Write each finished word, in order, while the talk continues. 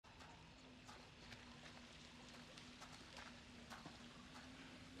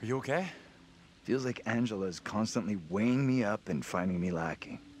Are you okay? Feels like Angela's constantly weighing me up and finding me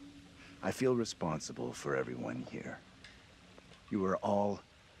lacking. I feel responsible for everyone here. You are all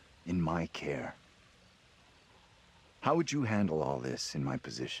in my care. How would you handle all this in my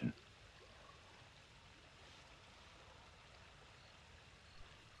position?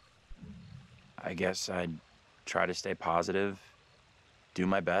 I guess I'd try to stay positive, do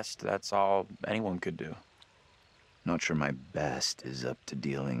my best. That's all anyone could do. Not sure my best is up to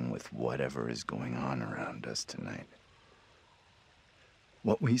dealing with whatever is going on around us tonight.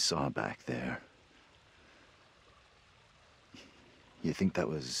 What we saw back there, you think that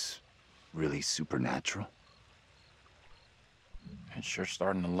was really supernatural? It's sure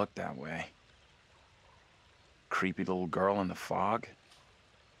starting to look that way. Creepy little girl in the fog.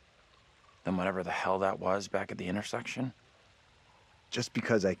 Then whatever the hell that was back at the intersection. Just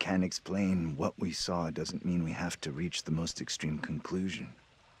because I can't explain what we saw doesn't mean we have to reach the most extreme conclusion.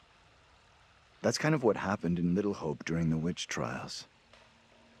 That's kind of what happened in Little Hope during the witch trials.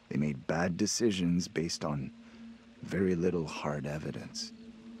 They made bad decisions based on very little hard evidence.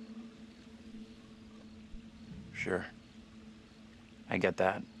 Sure. I get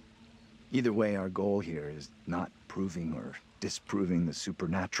that. Either way, our goal here is not proving or disproving the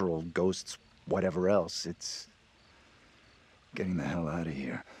supernatural, ghosts, whatever else. It's getting the hell out of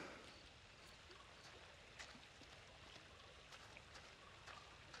here.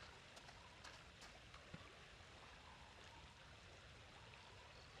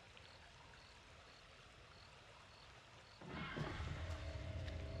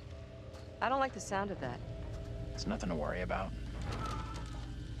 I don't like the sound of that. It's nothing to worry about.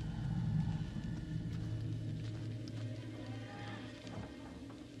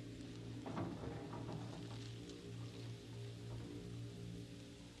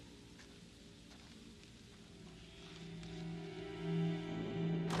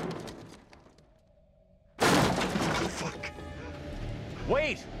 Fuck.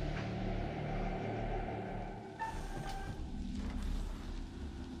 Wait!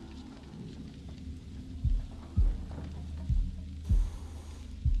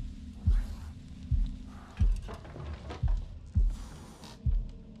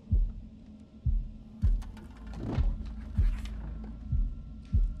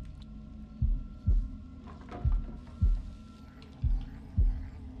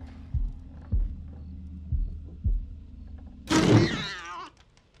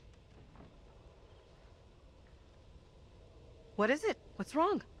 What is it? What's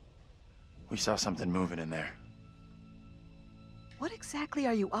wrong? We saw something moving in there. What exactly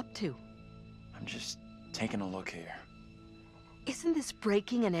are you up to? I'm just taking a look here. Isn't this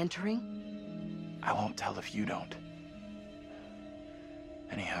breaking and entering? I won't tell if you don't.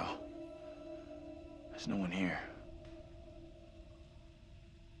 Anyhow, there's no one here.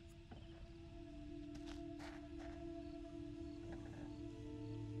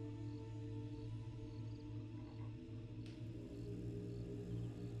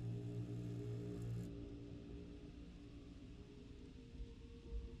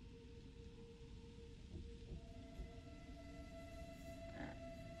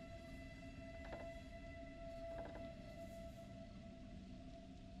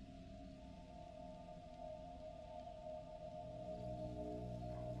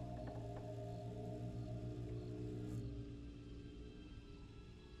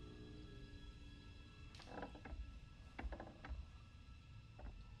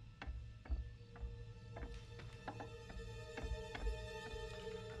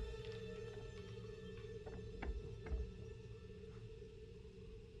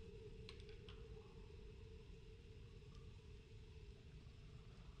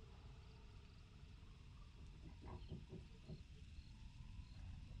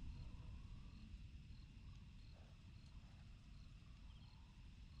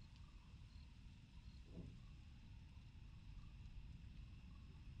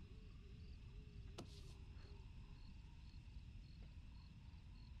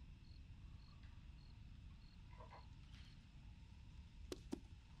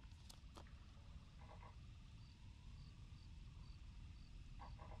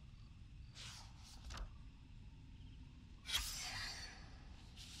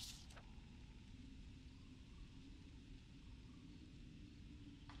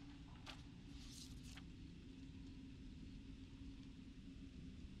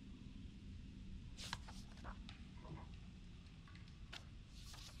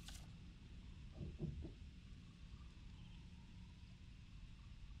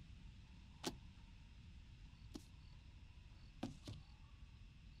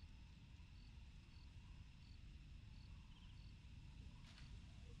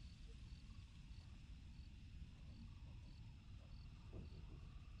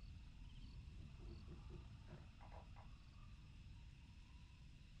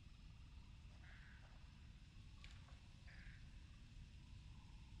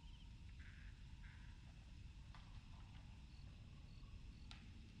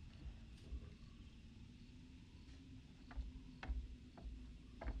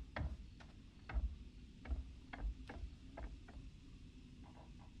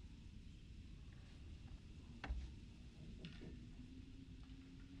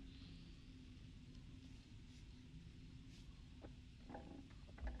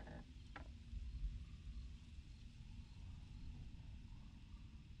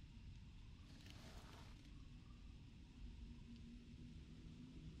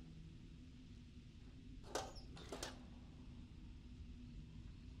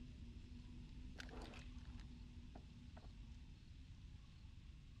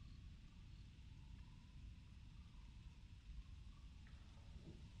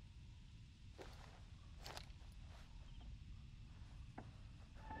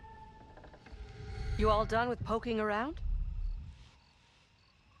 You all done with poking around?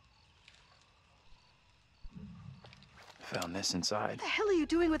 Found this inside. What the hell are you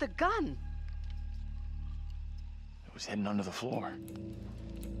doing with a gun? It was hidden under the floor.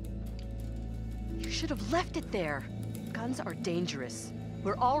 You should have left it there. Guns are dangerous.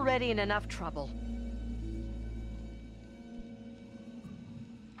 We're already in enough trouble.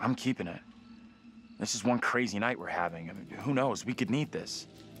 I'm keeping it. This is one crazy night we're having. I mean, who knows? We could need this.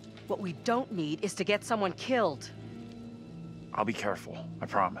 What we don't need is to get someone killed. I'll be careful. I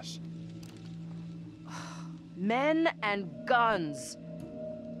promise. Men and guns.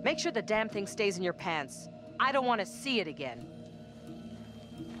 Make sure the damn thing stays in your pants. I don't want to see it again.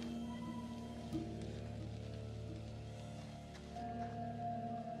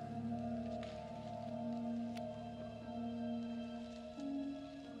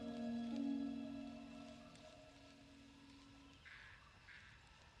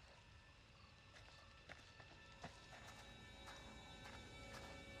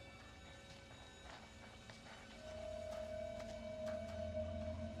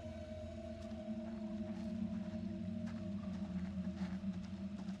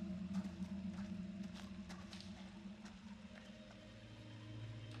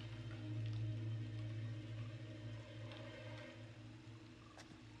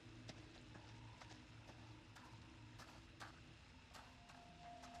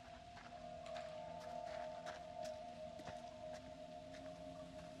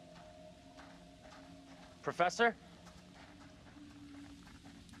 Professor?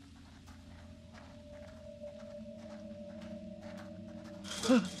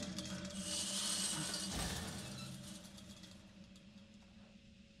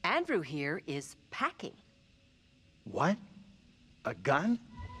 Andrew here is packing. What? A gun?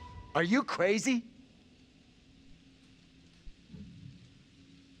 Are you crazy?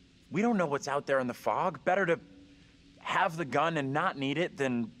 We don't know what's out there in the fog. Better to have the gun and not need it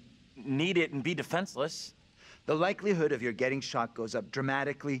than need it and be defenseless. The likelihood of your getting shot goes up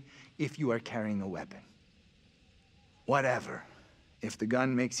dramatically if you are carrying a weapon. Whatever. If the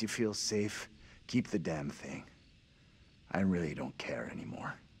gun makes you feel safe, keep the damn thing. I really don't care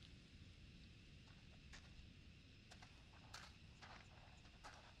anymore.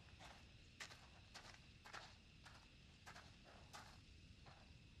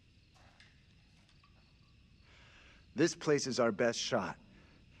 This place is our best shot.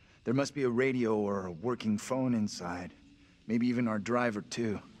 There must be a radio or a working phone inside. Maybe even our driver,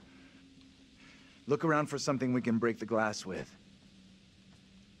 too. Look around for something we can break the glass with.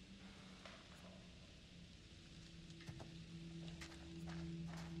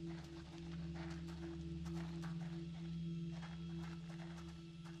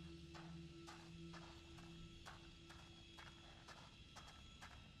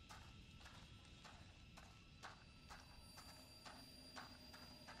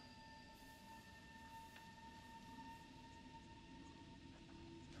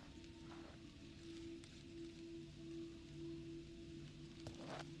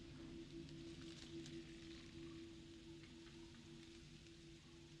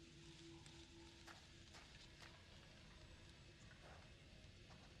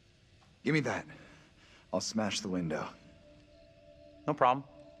 Give me that. I'll smash the window. No problem.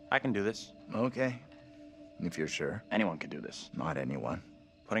 I can do this. Okay. If you're sure. Anyone can do this. Not anyone.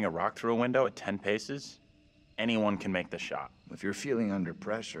 Putting a rock through a window at 10 paces? Anyone can make the shot. If you're feeling under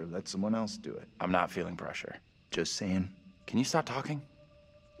pressure, let someone else do it. I'm not feeling pressure. Just saying. Can you stop talking?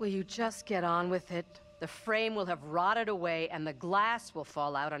 Will you just get on with it? The frame will have rotted away and the glass will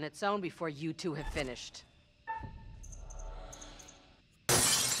fall out on its own before you two have finished.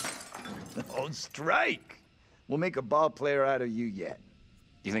 Oh, strike! We'll make a ball player out of you yet.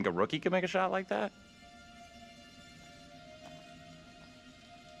 You think a rookie could make a shot like that?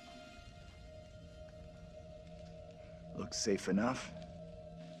 Looks safe enough.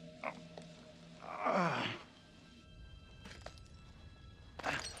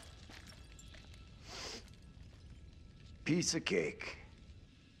 Piece of cake.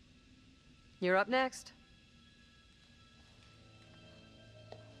 You're up next.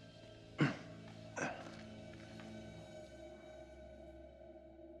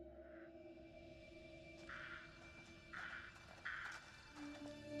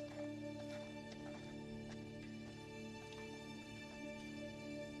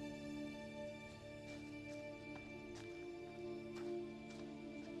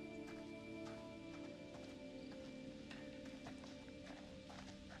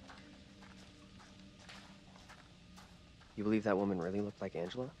 You believe that woman really looked like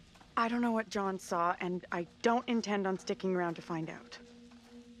Angela? I don't know what John saw, and I don't intend on sticking around to find out.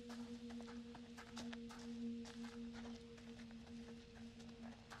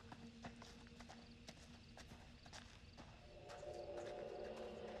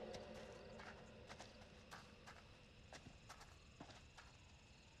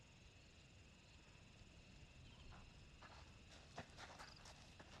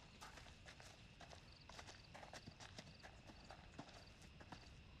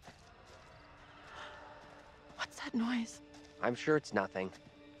 that noise? I'm sure it's nothing.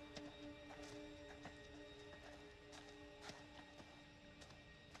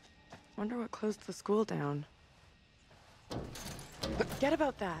 Wonder what closed the school down. Forget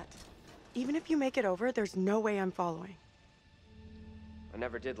about that. Even if you make it over, there's no way I'm following. I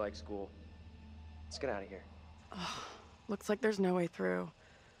never did like school. Let's get out of here. Ugh, looks like there's no way through.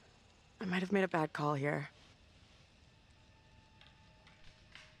 I might have made a bad call here.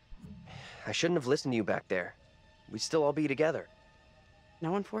 I shouldn't have listened to you back there. We'd still all be together.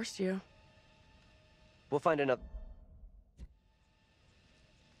 No one forced you. We'll find another...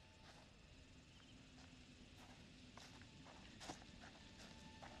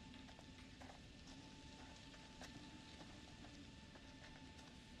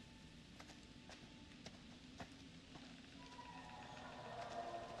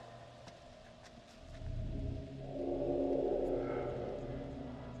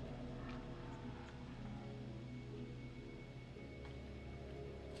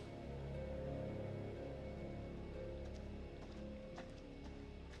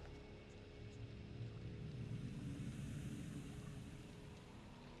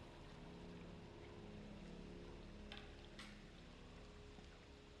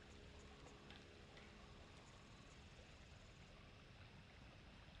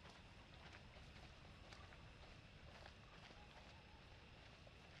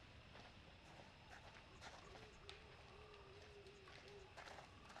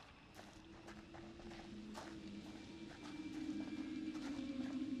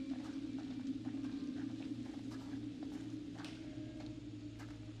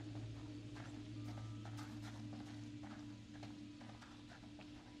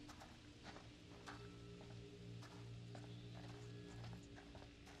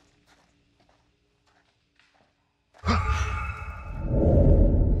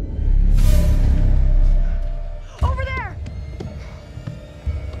 Over there!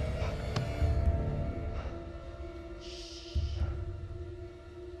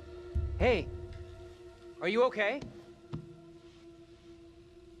 Hey! Are you okay?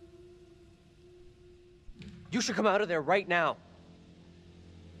 You should come out of there right now.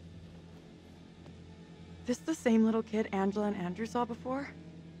 This the same little kid Angela and Andrew saw before?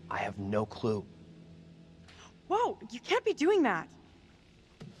 I have no clue. Whoa, you can't be doing that!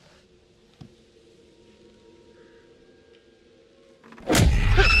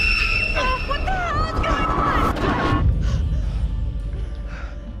 Oh, what the hell is going on?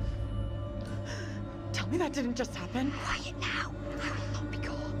 Tell me that didn't just happen. Quiet now. I will not be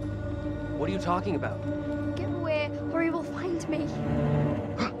caught. What are you talking about? Get away, or he will find me.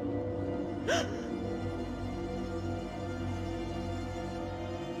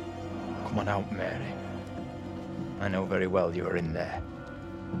 Come on out, Mary. I know very well you are in there.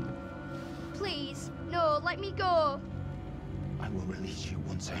 Please, no, let me go. I will release you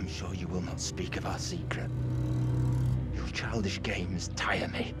once I am sure you will not speak of our secret. Your childish games tire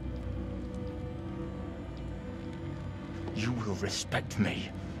me. You will respect me,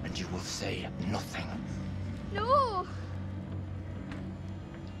 and you will say nothing. No!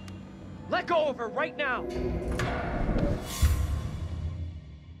 Let go of her right now!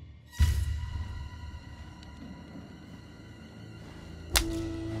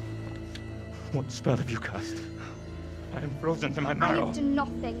 What spell have you cast? I am frozen to my I marrow. have done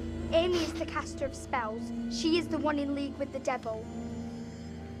nothing. Amy is the caster of spells. She is the one in league with the devil.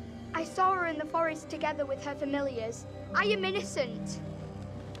 I saw her in the forest together with her familiars. I am innocent.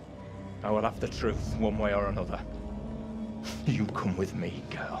 I will have the truth, one way or another. You come with me,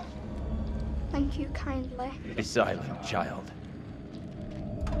 girl. Thank you kindly. Be silent, child.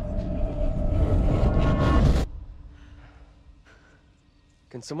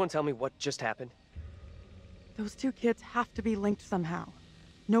 Can someone tell me what just happened? Those two kids have to be linked somehow.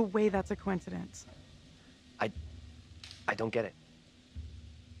 No way that's a coincidence. I don't get it.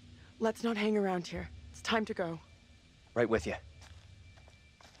 Let's not hang around here. It's time to go. Right with you.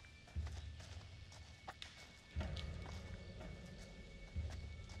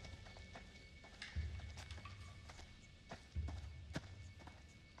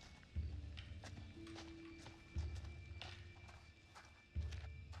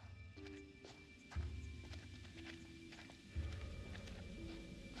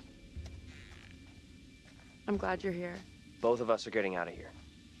 I'm glad you're here. Both of us are getting out of here.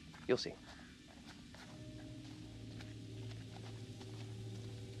 You'll see.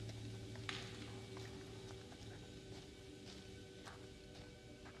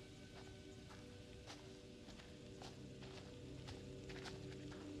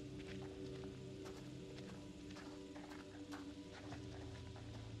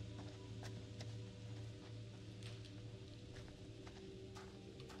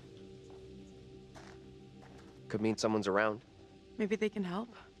 Could mean someone's around. Maybe they can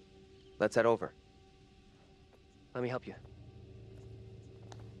help? Let's head over. Let me help you.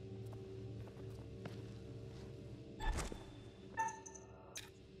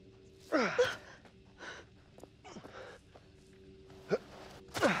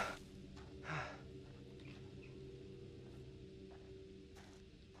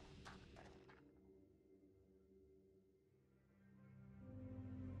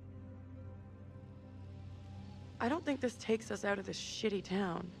 I don't think this takes us out of this shitty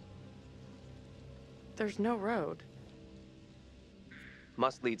town. There's no road.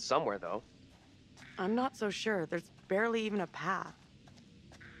 Must lead somewhere, though. I'm not so sure. There's barely even a path.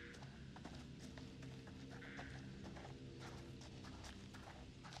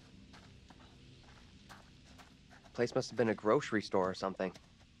 Place must have been a grocery store or something.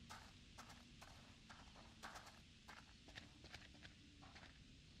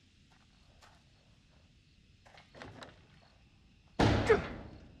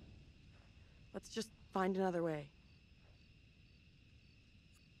 Let's just find another way.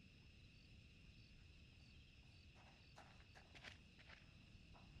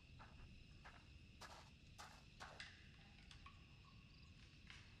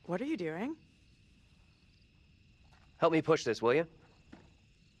 What are you doing? Help me push this, will you?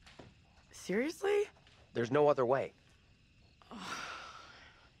 Seriously? There's no other way.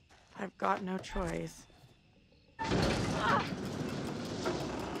 I've got no choice.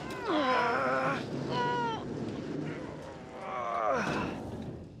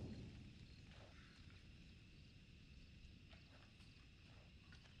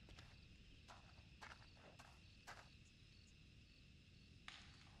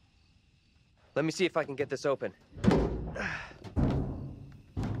 Let me see if I can get this open.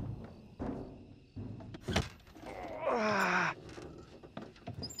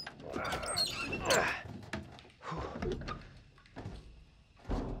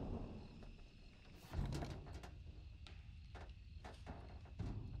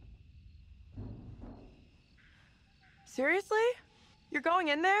 Seriously? You're going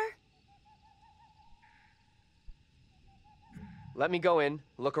in there? Let me go in,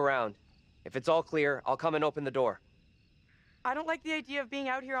 look around. If it's all clear, I'll come and open the door. I don't like the idea of being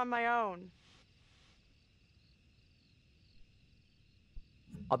out here on my own.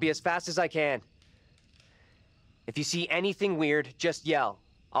 I'll be as fast as I can. If you see anything weird, just yell.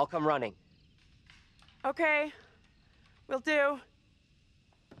 I'll come running. Okay. Will do.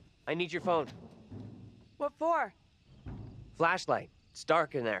 I need your phone. What for? Flashlight. It's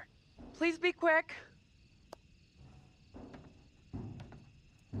dark in there. Please be quick.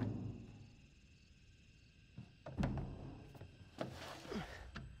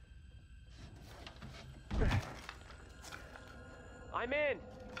 I'm in.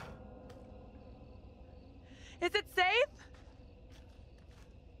 Is it safe?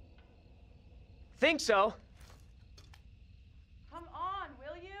 Think so. Come on,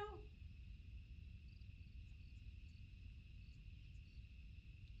 will you?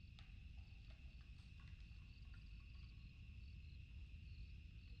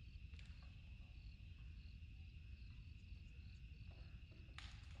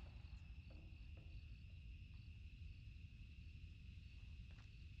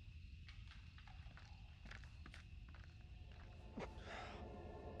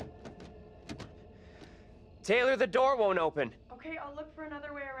 Taylor, the door won't open. Okay, I'll look for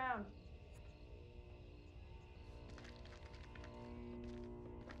another way around.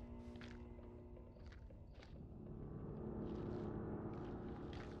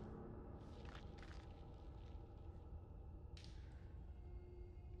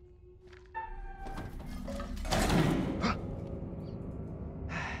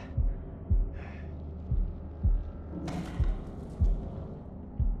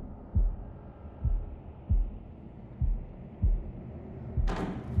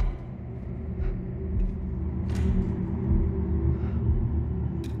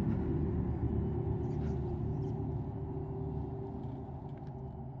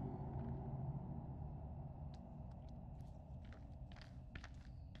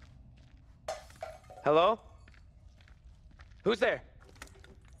 Hello? Who's there?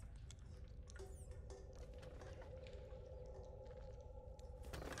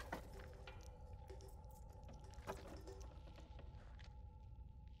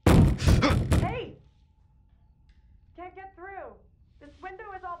 Hey! Can't get through. This window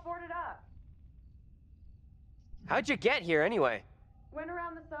is all boarded up. How'd you get here anyway? Went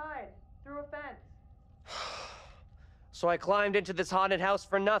around the side, through a fence. So I climbed into this haunted house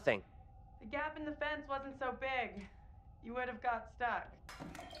for nothing. The gap in the fence wasn't so big. You would have got stuck.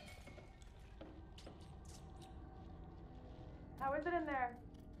 How is it in there?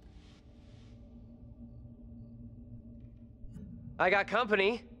 I got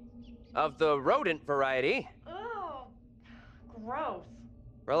company. Of the rodent variety. Ugh. Gross.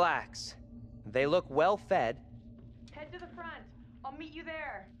 Relax. They look well fed. Head to the front. I'll meet you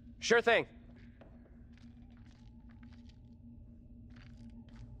there. Sure thing.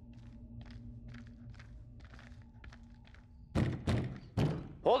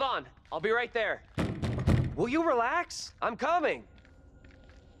 Hold on. I'll be right there. Will you relax? I'm coming.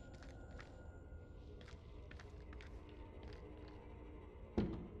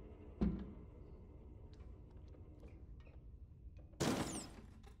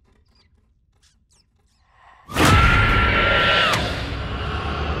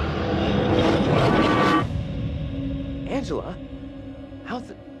 Angela? How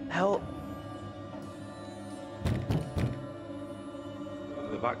the hell?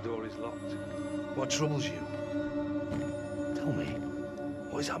 The back door is locked. What troubles you? Tell me,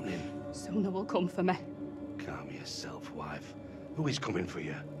 what is happening? Soon they will come for me. Calm yourself, wife. Who is coming for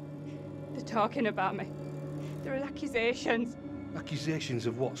you? They're talking about me. There are accusations. Accusations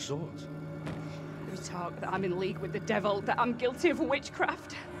of what sort? There's talk that I'm in league with the devil, that I'm guilty of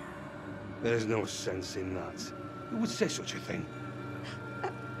witchcraft. There's no sense in that. Who would say such a thing?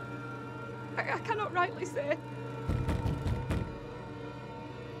 I cannot rightly say.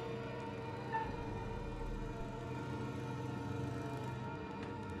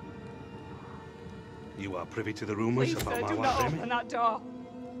 You are privy to the rumours Please, about sir, my do wife, not Amy? open that door.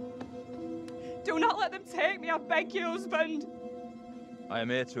 Do not let them take me, I beg you, husband. I am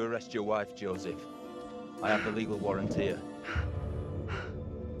here to arrest your wife, Joseph. I have the legal warrant here.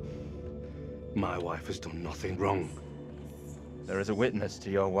 My wife has done nothing wrong. There is a witness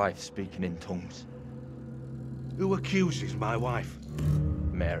to your wife speaking in tongues. Who accuses my wife?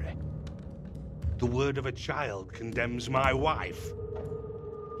 Mary. The word of a child condemns my wife.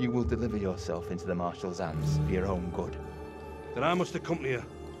 You will deliver yourself into the Marshal's hands for your own good. Then I must accompany her.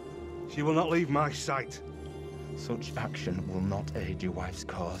 She will not leave my sight. Such action will not aid your wife's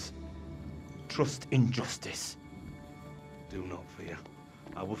cause. Trust in justice. Do not fear.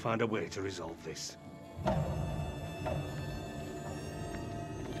 I will find a way to resolve this.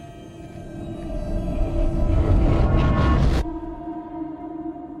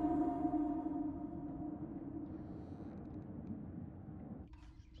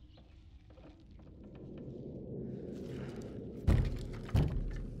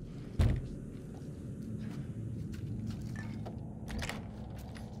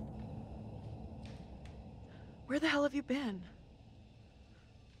 Where the hell have you been?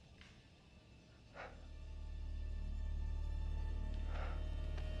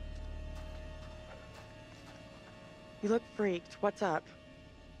 You look freaked. What's up?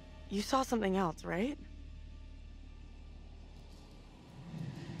 You saw something else, right?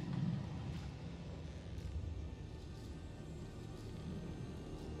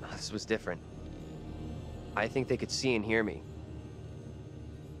 This was different. I think they could see and hear me.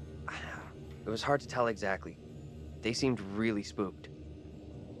 It was hard to tell exactly. They seemed really spooked.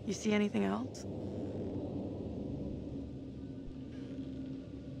 You see anything else?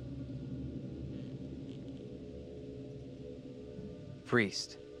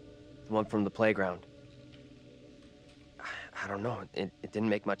 Priest. The one from the playground. I don't know. It didn't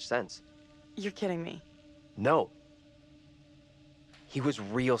make much sense. You're kidding me. No. He was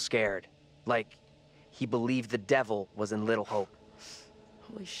real scared. Like, he believed the devil was in Little Hope.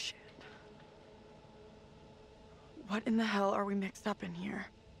 Holy shit. What in the hell are we mixed up in here?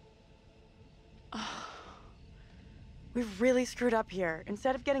 We've really screwed up here.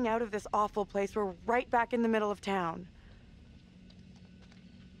 Instead of getting out of this awful place, we're right back in the middle of town.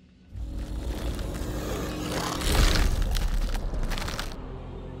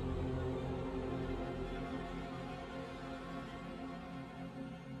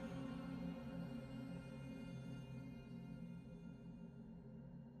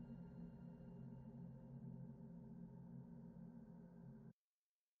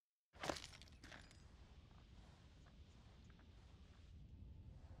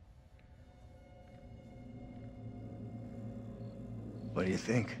 What do you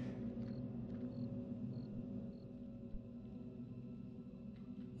think?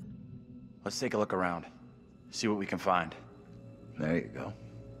 Let's take a look around. See what we can find. There you go.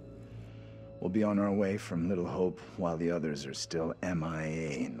 We'll be on our way from Little Hope while the others are still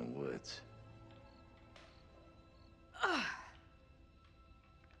MIA in the woods.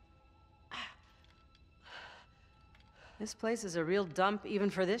 This place is a real dump even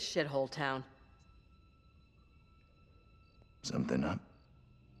for this shithole town. Something up?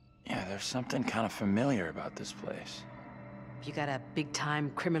 Yeah, there's something kind of familiar about this place. You got a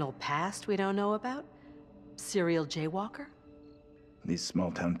big-time criminal past we don't know about? Serial jaywalker? These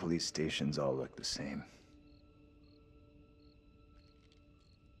small-town police stations all look the same.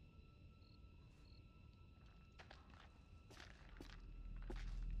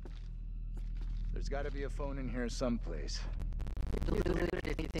 There's gotta be a phone in here someplace. If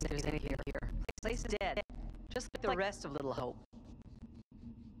you think there's any here. Place dead. Just like the rest of Little Hope.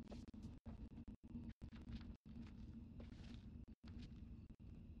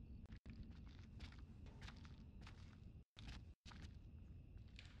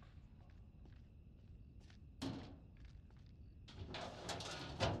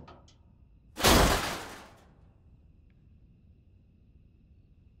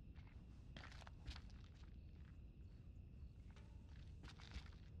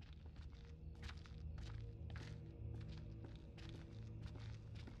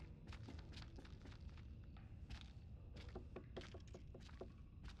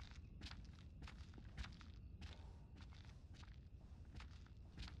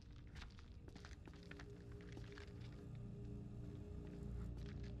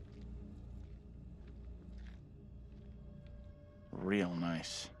 Real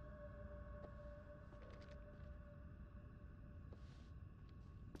nice.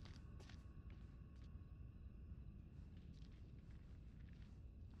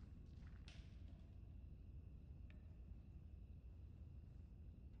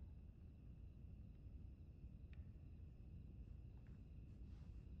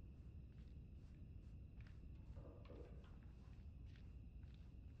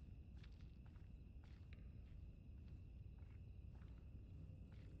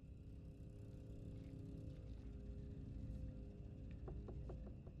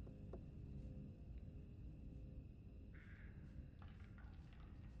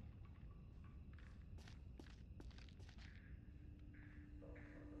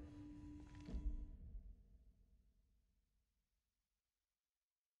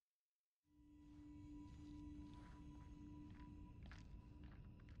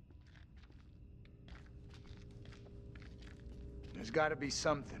 There's gotta be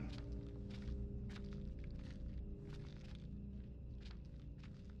something.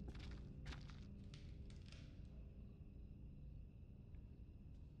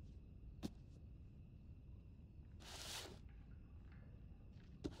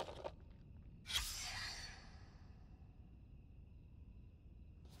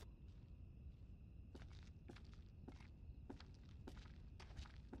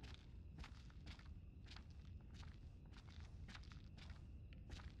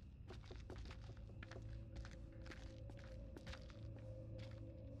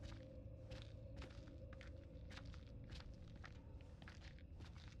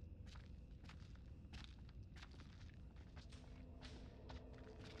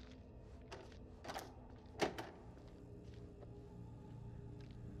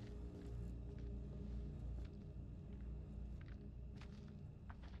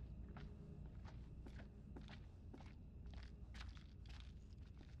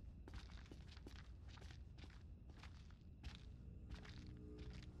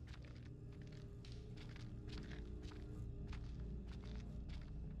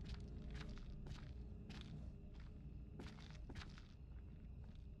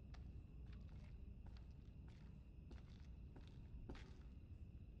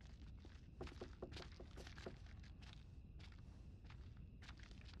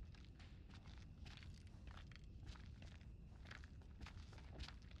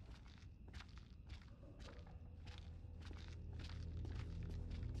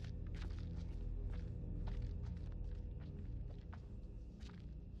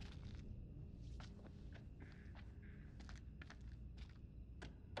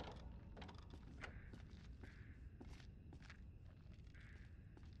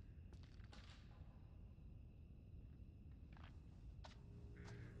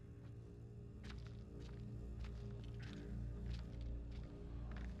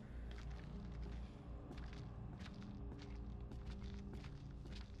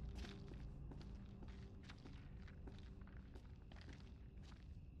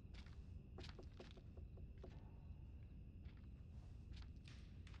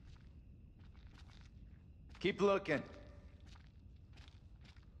 Keep looking.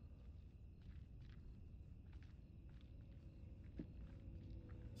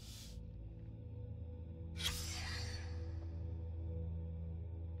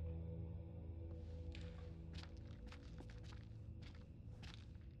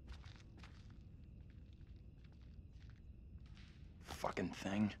 Fucking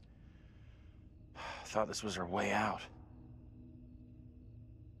thing. Thought this was our way out.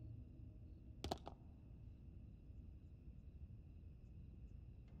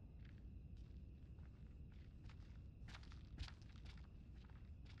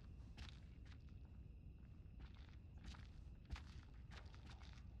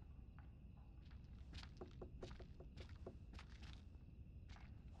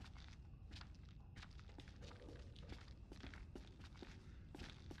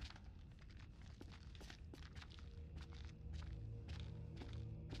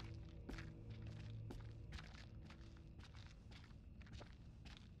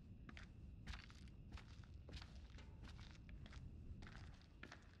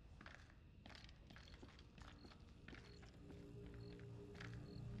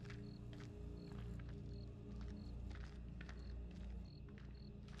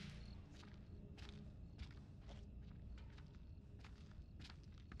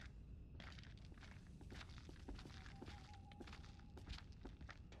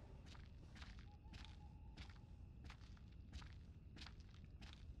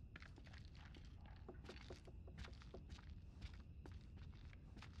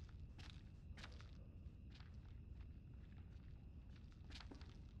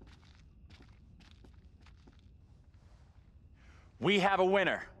 We have a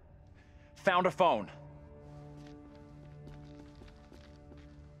winner. Found a phone.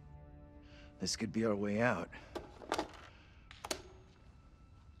 This could be our way out.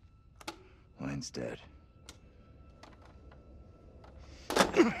 Line's dead.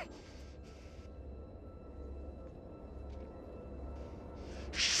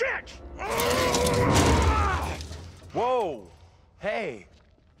 Shit! Whoa! Hey!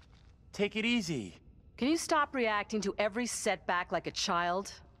 Take it easy. Can you stop reacting to every setback like a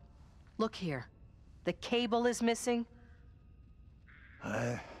child? Look here. The cable is missing.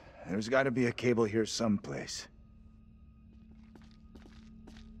 There's gotta be a cable here someplace.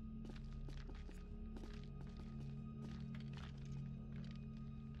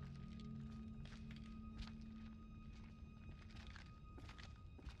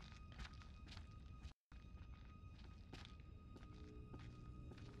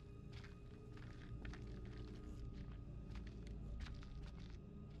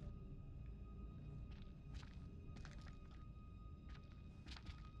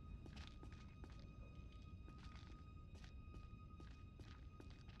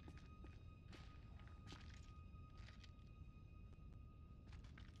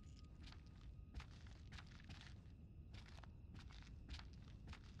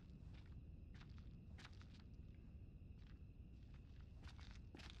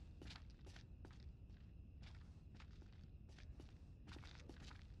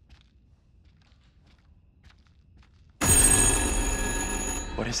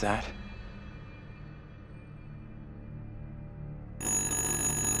 What is that?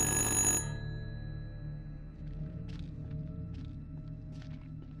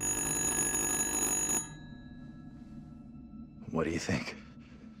 What do you think?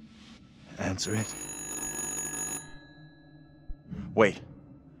 Answer it? Wait.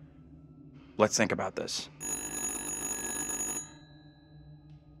 Let's think about this.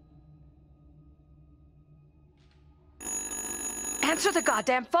 Answer the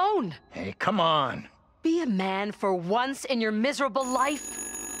goddamn phone! Hey, come on! Be a man for once in your miserable life.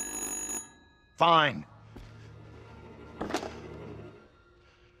 Fine.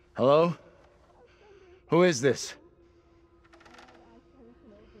 Hello? Who is this?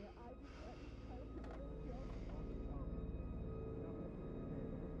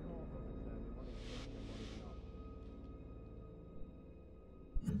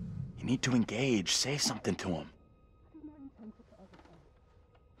 You need to engage. Say something to him.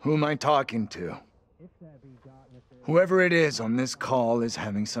 Who am I talking to? Whoever it is on this call is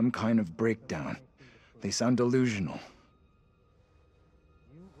having some kind of breakdown. They sound delusional.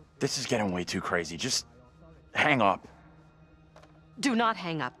 This is getting way too crazy. Just hang up. Do not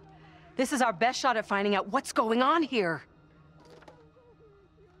hang up. This is our best shot at finding out what's going on here.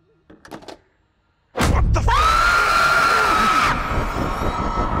 What the f—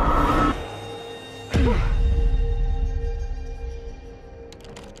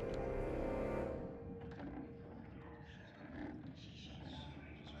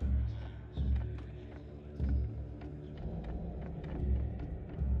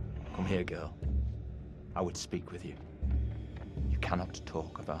 Come here, girl. I would speak with you. You cannot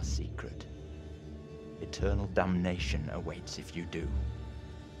talk of our secret. Eternal damnation awaits if you do.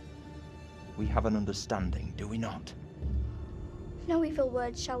 We have an understanding, do we not? No evil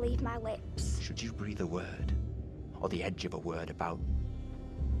word shall leave my lips. Should you breathe a word, or the edge of a word about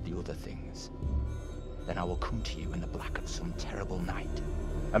the other things, then I will come to you in the black of some terrible night,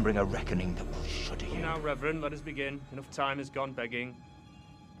 and bring a reckoning that will shudder you. Now, Reverend, let us begin. Enough time has gone begging.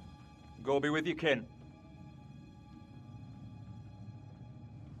 Go be with your kin.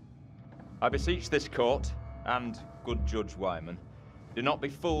 I beseech this court, and good Judge Wyman, do not be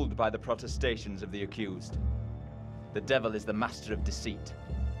fooled by the protestations of the accused. The devil is the master of deceit.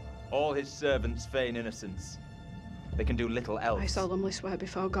 All his servants feign innocence. They can do little else. I solemnly swear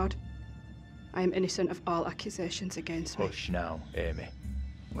before God, I am innocent of all accusations against me. Hush now, Amy.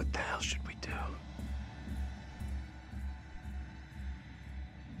 What the hell should we do?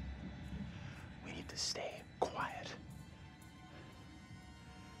 We need to stay quiet.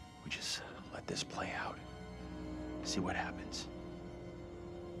 We just let this play out. See what happens.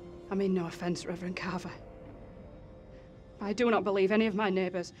 I mean no offense, Reverend Carver. I do not believe any of my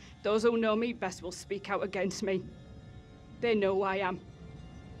neighbors. Those who know me best will speak out against me. They know who I am,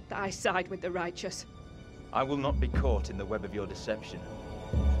 that I side with the righteous. I will not be caught in the web of your deception.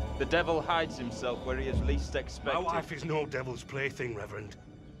 The devil hides himself where he is least expected. My wife is no devil's plaything, Reverend.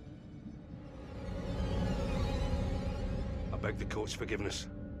 I beg the court's forgiveness,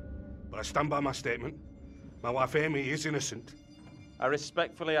 but I stand by my statement. My wife Amy is innocent. I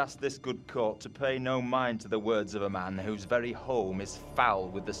respectfully ask this good court to pay no mind to the words of a man whose very home is foul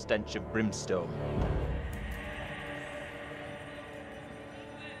with the stench of brimstone.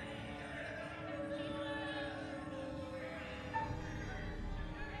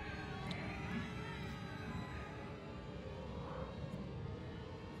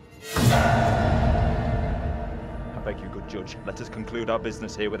 I beg you, good judge, let us conclude our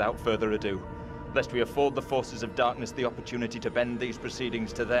business here without further ado, lest we afford the forces of darkness the opportunity to bend these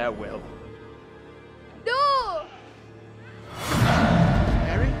proceedings to their will. No!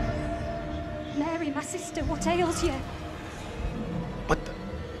 Mary? Mary, my sister, what ails you? What the?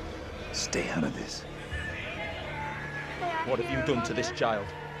 Stay out of this. What have you done to this child?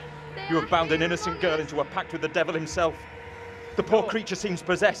 You have bound an innocent girl into a pact with the devil himself. The poor creature seems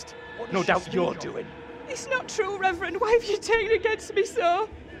possessed. No doubt you're doing. It's not true, Reverend. Why have you taken against me so?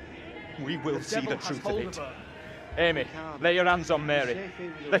 We will see the truth of it. Amy, lay your hands on Mary.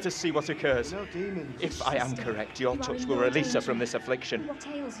 Let us see what occurs. If I am correct, your touch will release her from this affliction. What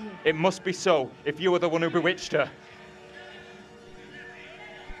ails you? It must be so, if you are the one who bewitched her.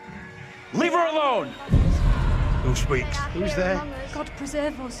 Leave her alone! Who speaks? Who's there? God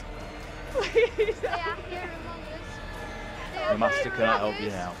preserve us. Please. They are here among us. The master cannot help you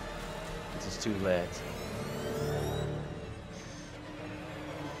now. It is too late.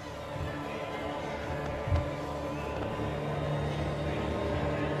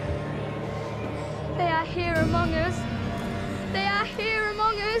 They are here among us. They are here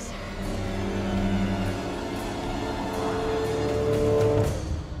among us.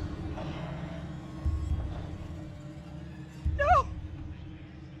 No!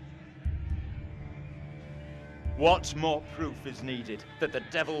 What more proof is needed that the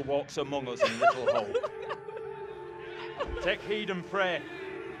devil walks among us in Little Hope? Take heed and pray.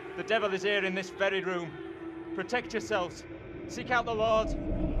 The devil is here in this very room. Protect yourselves. Seek out the Lord.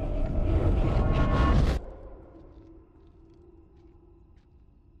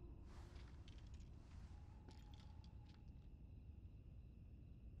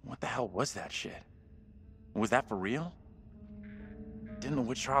 What the hell was that shit? Was that for real? Didn't the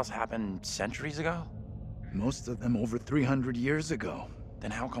witch trials happen centuries ago? Most of them over 300 years ago.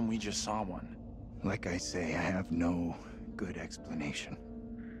 Then how come we just saw one? Like I say, I have no good explanation.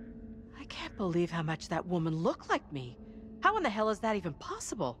 I can't believe how much that woman looked like me. How in the hell is that even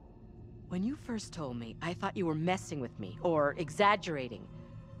possible? When you first told me, I thought you were messing with me, or exaggerating.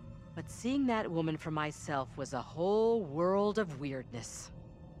 But seeing that woman for myself was a whole world of weirdness.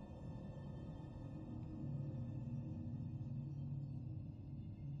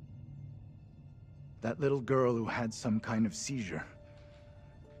 That little girl who had some kind of seizure.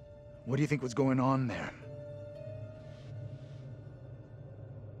 What do you think was going on there?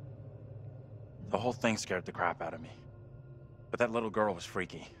 The whole thing scared the crap out of me. But that little girl was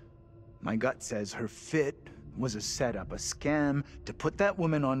freaky. My gut says her fit was a setup, a scam to put that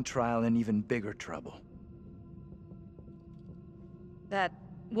woman on trial in even bigger trouble. That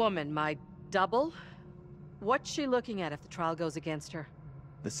woman, my double? What's she looking at if the trial goes against her?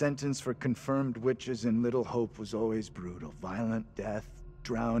 The sentence for confirmed witches in Little Hope was always brutal. Violent death,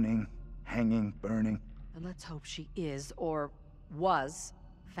 drowning, hanging, burning. And let's hope she is, or was,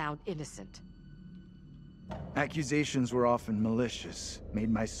 found innocent. Accusations were often malicious,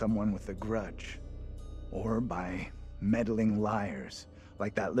 made by someone with a grudge. Or by meddling liars,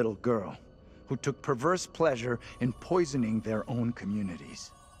 like that little girl, who took perverse pleasure in poisoning their own communities.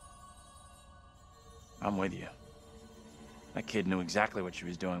 I'm with you. That kid knew exactly what she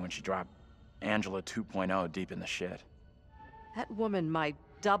was doing when she dropped Angela 2.0 deep in the shit. That woman, my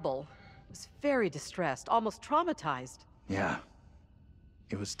double, was very distressed, almost traumatized. Yeah.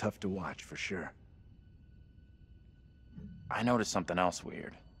 It was tough to watch, for sure. I noticed something else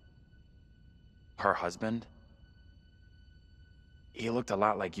weird. Her husband? He looked a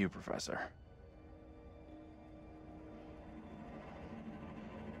lot like you, Professor.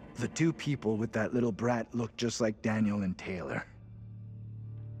 The two people with that little brat looked just like Daniel and Taylor.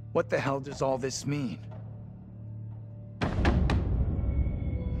 What the hell does all this mean?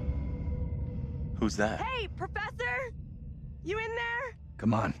 Who's that? Hey, Professor! You in there?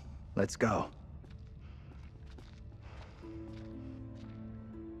 Come on, let's go.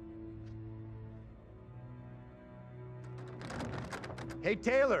 Hey,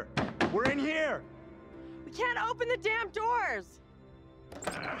 Taylor! We're in here! We can't open the damn doors!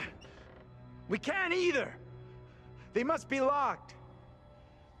 We can't either! They must be locked.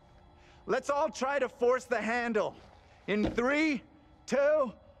 Let's all try to force the handle. In 3,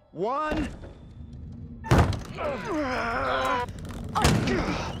 2, 1...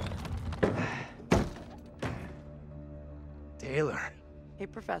 jailer. Hey,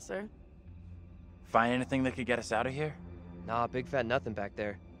 Professor. Find anything that could get us out of here? Nah, big fat nothing back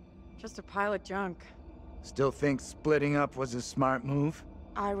there. Just a pile of junk. Still think splitting up was a smart move?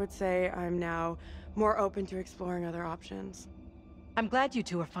 I would say I'm now more open to exploring other options. I'm glad you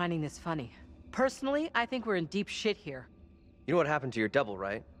two are finding this funny. Personally, I think we're in deep shit here. You know what happened to your double,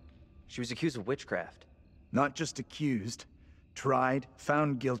 right? She was accused of witchcraft. Not just accused, tried,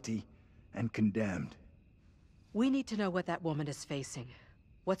 found guilty, and condemned. We need to know what that woman is facing.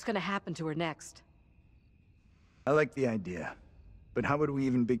 What's gonna happen to her next? I like the idea, but how would we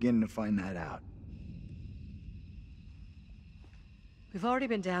even begin to find that out? We've already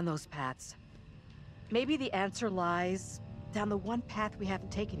been down those paths. Maybe the answer lies down the one path we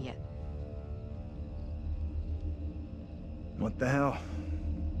haven't taken yet. What the hell?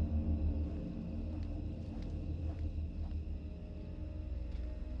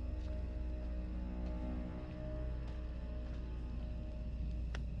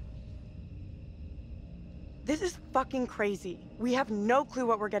 This is fucking crazy. We have no clue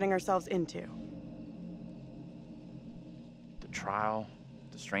what we're getting ourselves into. The trial,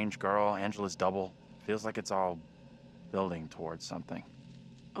 the strange girl, Angela's double. Feels like it's all building towards something.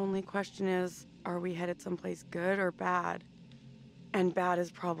 Only question is, are we headed someplace good or bad? And bad is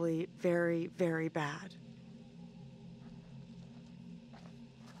probably very, very bad.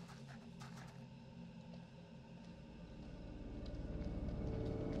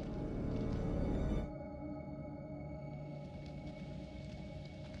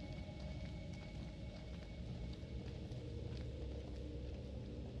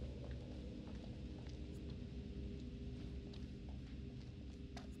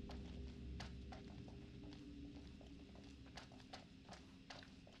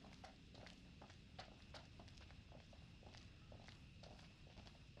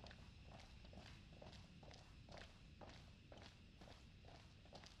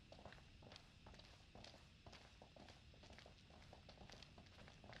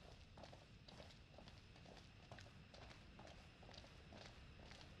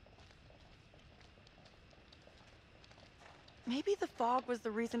 Maybe the fog was the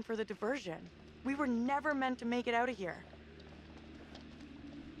reason for the diversion. We were never meant to make it out of here.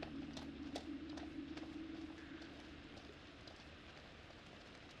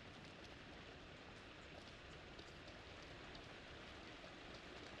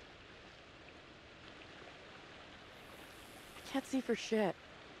 I can't see for shit.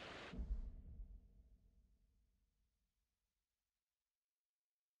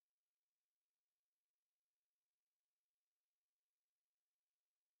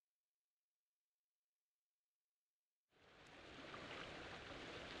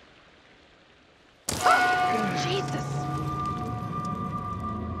 Jesus!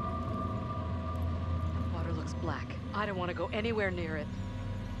 Water looks black. I don't want to go anywhere near it.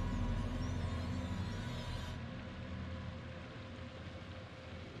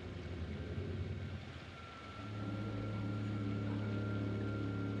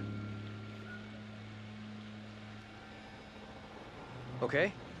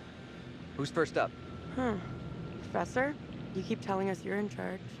 Okay. Who's first up? Professor, you keep telling us you're in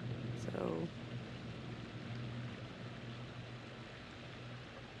charge, so...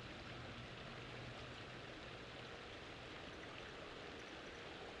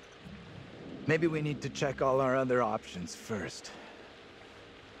 Maybe we need to check all our other options first.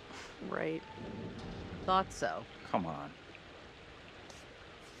 Right. Thought so. Come on.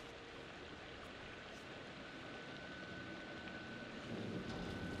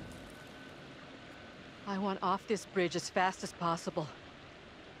 I want off this bridge as fast as possible.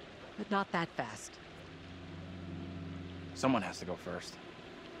 But not that fast. Someone has to go first.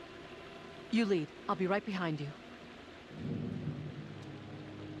 You lead. I'll be right behind you.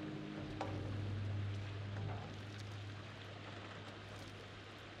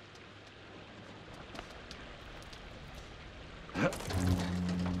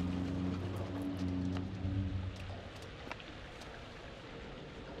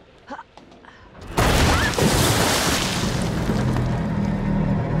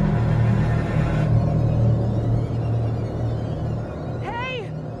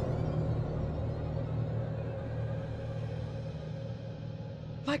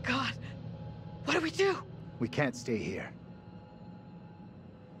 My God! What do we do? We can't stay here.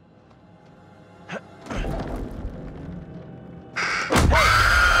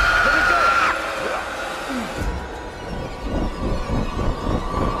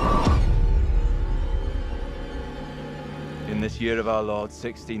 In this year of our Lord,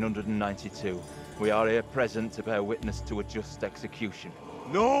 1692, we are here present to bear witness to a just execution.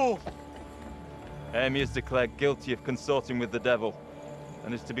 No! Amy is declared guilty of consorting with the devil,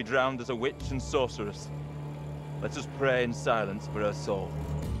 and is to be drowned as a witch and sorceress. Let us pray in silence for her soul.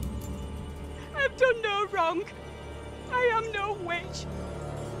 I've done no wrong. I am no witch.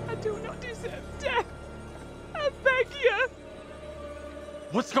 I do not deserve death. I beg you.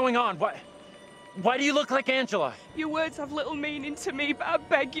 What's going on? Why do you look like Angela? Your words have little meaning to me, but I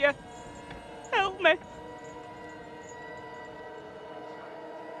beg you. Help me.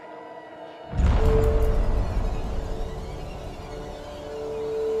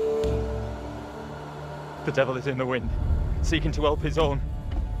 The devil is in the wind, seeking to help his own.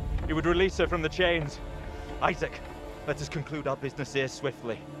 He would release her from the chains. Isaac, let us conclude our business here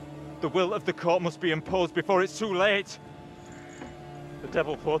swiftly. The will of the court must be imposed before it's too late. The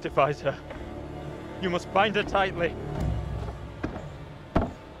devil fortifies her. You must bind her tightly.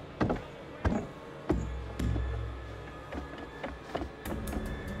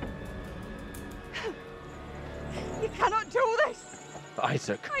 You cannot do this.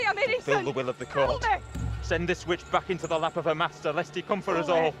 Isaac, I am innocent. fulfill the will of the court. Help me. Send this witch back into the lap of her master, lest he come for us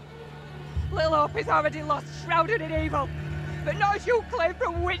all. Little Hope is already lost, shrouded in evil. But not as you claim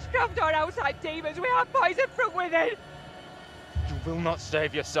from witchcraft or outside demons. We are poisoned from within. You will not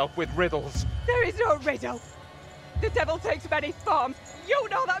save yourself with riddles. There is no riddle. The devil takes many forms. You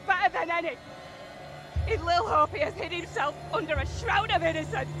know that better than any. In Little Hope, he has hid himself under a shroud of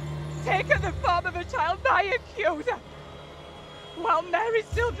innocence, taken the form of a child, my accuser. While Mary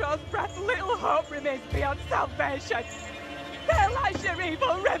still draws breath, Little Hope remains beyond salvation. There lies your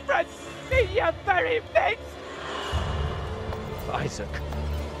evil reverence in your very midst. Isaac.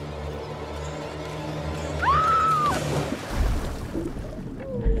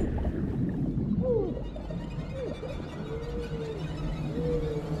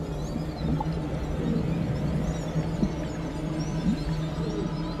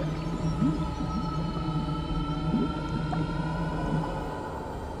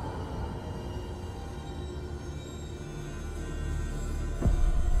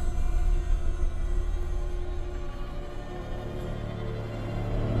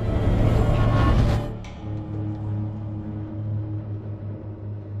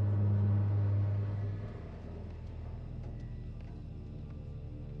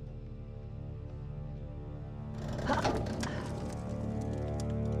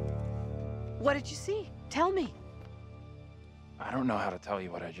 What did you see? Tell me. I don't know how to tell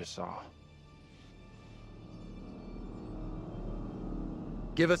you what I just saw.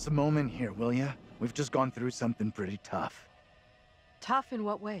 Give us a moment here, will ya? We've just gone through something pretty tough. Tough in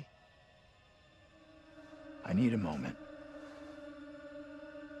what way? I need a moment.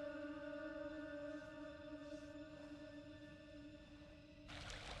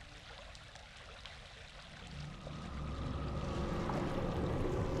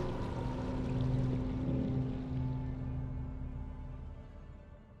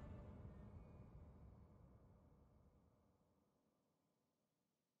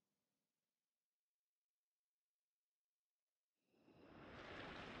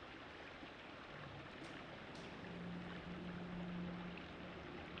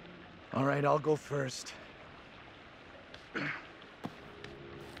 All right, I'll go first.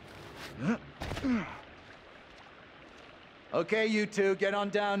 Okay, you two, get on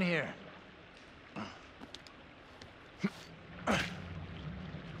down here.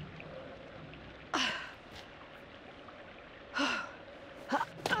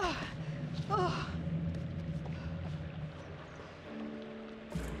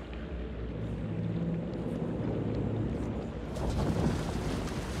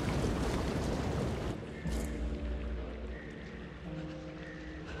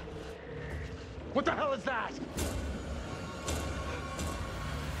 What the hell is that?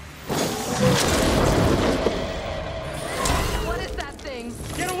 What is that thing?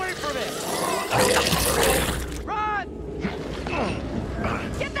 Get away from it! Run!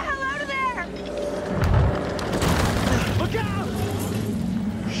 Get the hell out of there! Look out!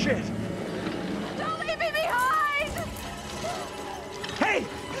 Shit! Don't leave me behind! Hey!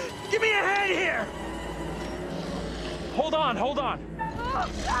 Give me a hand here! Hold on, hold on.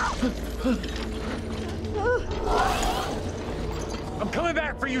 I'm coming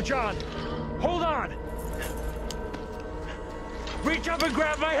back for you, John. Hold on. Reach up and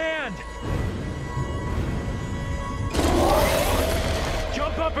grab my hand.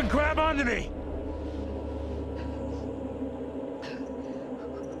 Jump up and grab onto me.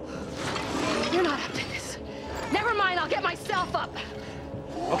 You're not up to this. Never mind, I'll get myself up.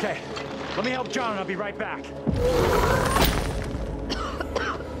 Okay, let me help John and I'll be right back.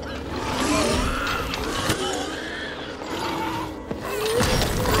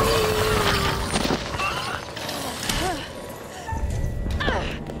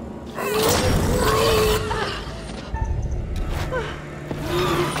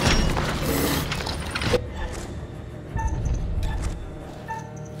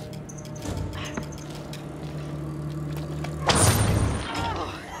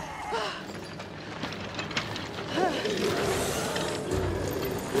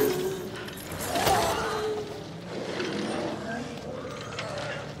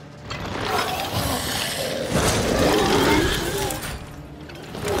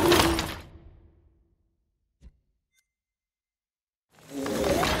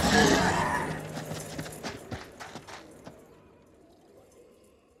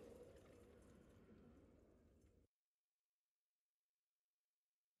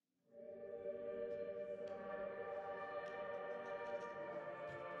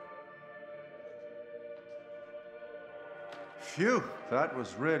 Phew, that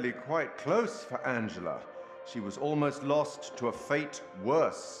was really quite close for Angela. She was almost lost to a fate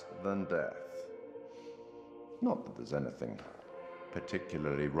worse than death. Not that there's anything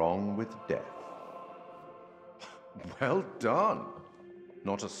particularly wrong with death. Well done.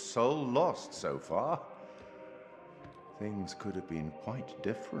 Not a soul lost so far. Things could have been quite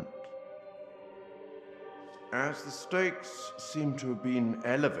different. As the stakes seem to have been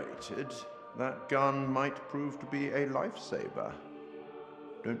elevated, that gun might prove to be a lifesaver.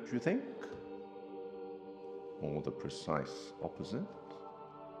 Don't you think? Or the precise opposite?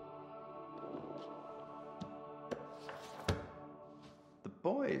 The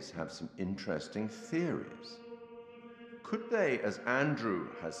boys have some interesting theories. Could they, as Andrew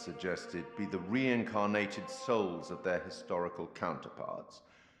has suggested, be the reincarnated souls of their historical counterparts?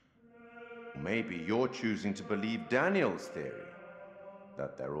 Maybe you're choosing to believe Daniel's theory,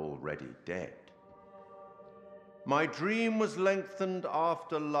 that they're already dead. My dream was lengthened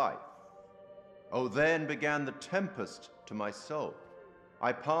after life. Oh, then began the tempest to my soul.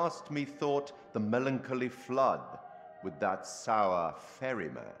 I passed, methought, the melancholy flood with that sour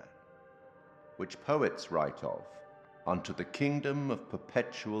ferryman, which poets write of, unto the kingdom of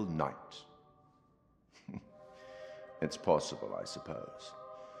perpetual night. It's possible, I suppose.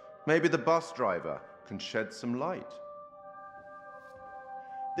 Maybe the bus driver can shed some light.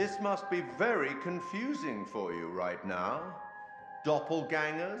 This must be very confusing for you right now.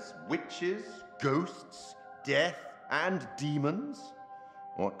 Doppelgangers, witches, ghosts, death, and demons.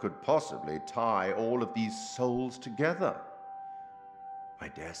 What could possibly tie all of these souls together? I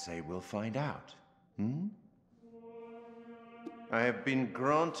dare say we'll find out. I have been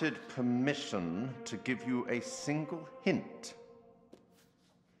granted permission to give you a single hint.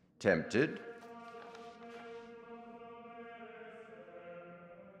 Tempted?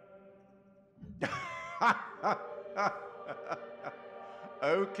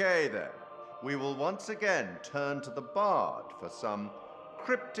 Okay then. We will once again turn to the bard for some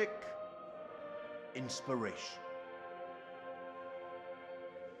cryptic inspiration.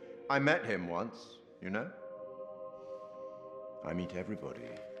 I met him once, you know? I meet everybody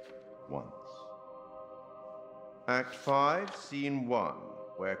once. Act 5, Scene 1,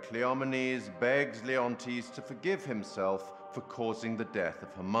 where Cleomenes begs Leontes to forgive himself for causing the death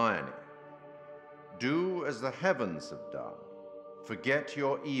of Hermione. Do as the heavens have done. Forget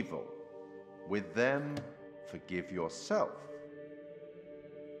your evil. With them, forgive yourself.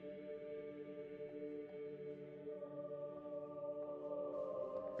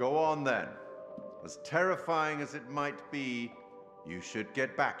 Go on then. As terrifying as it might be, you should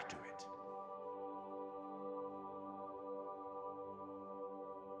get back to it.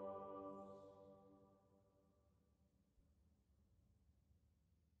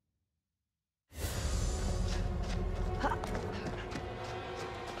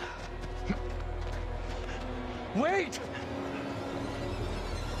 Wait!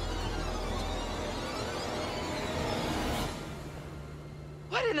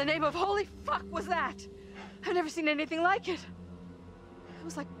 What in the name of holy fuck was that? I've never seen anything like it. It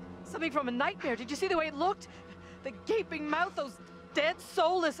was like something from a nightmare. Did you see the way it looked? The gaping mouth, those dead,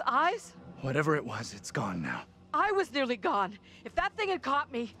 soulless eyes? Whatever it was, it's gone now. I was nearly gone. If that thing had caught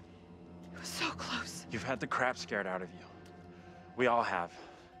me, it was so close. You've had the crap scared out of you. We all have.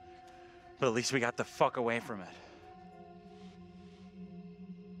 But at least we got the fuck away from it.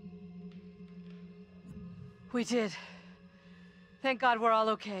 We did. Thank God we're all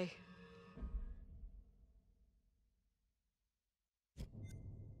okay.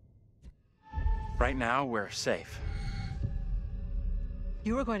 Right now, we're safe.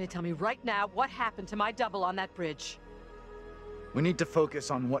 You are going to tell me right now what happened to my double on that bridge. We need to focus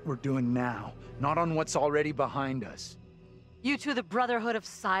on what we're doing now, not on what's already behind us. You two the Brotherhood of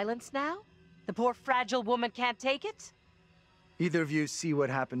Silence now? The poor fragile woman can't take it? Either of you see what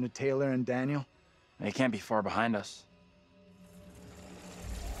happened to Taylor and Daniel? They can't be far behind us.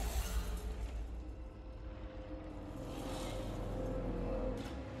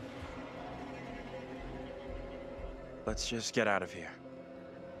 Let's just get out of here.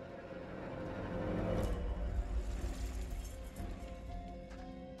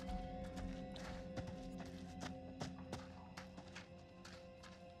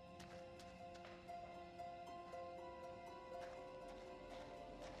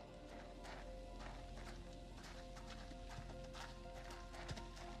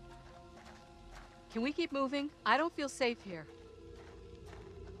 Can we keep moving? I don't feel safe here.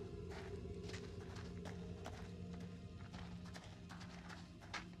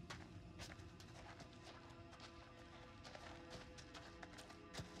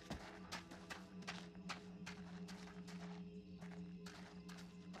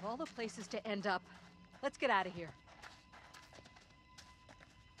 Of all the places to end up, let's get out of here.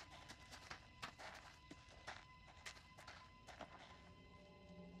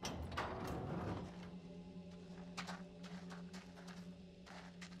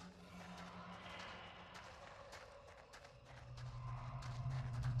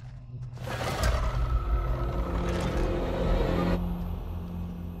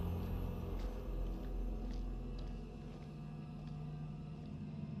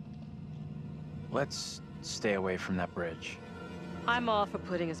 Let's stay away from that bridge. I'm all for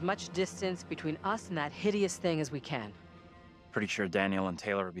putting as much distance between us and that hideous thing as we can. Pretty sure Daniel and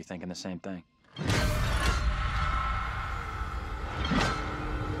Taylor would be thinking the same thing.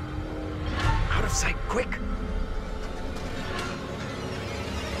 Out of sight, quick!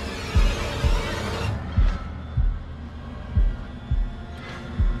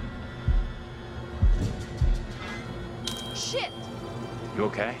 Shit! You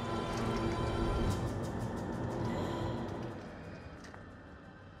okay?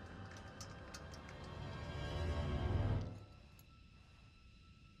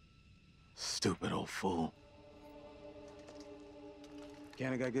 Stupid old fool.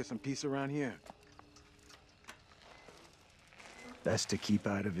 Can't a guy get some peace around here? Best to keep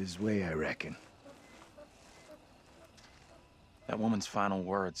out of his way, I reckon. That woman's final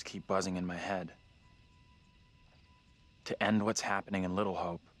words keep buzzing in my head. To end what's happening in Little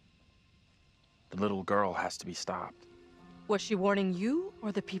Hope, the little girl has to be stopped. Was she warning you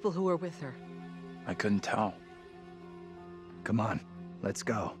or the people who were with her? I couldn't tell. Come on, let's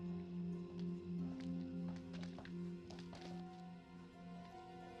go.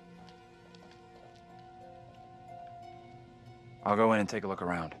 I'll go in and take a look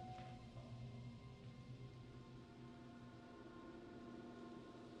around.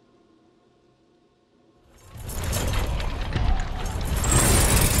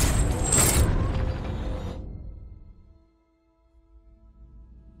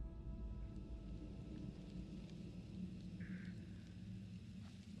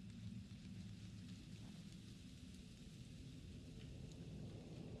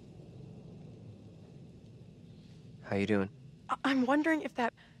 How you doing? I'm wondering if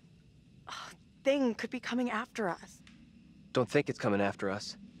that thing could be coming after us. Don't think it's coming after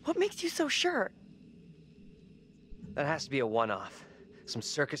us. What makes you so sure? That has to be a one-off. Some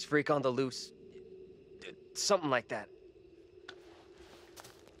circus freak on the loose. Something like that.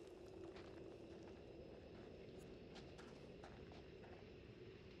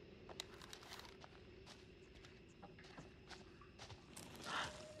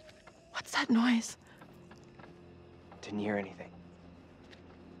 What's that noise? Didn't hear anything.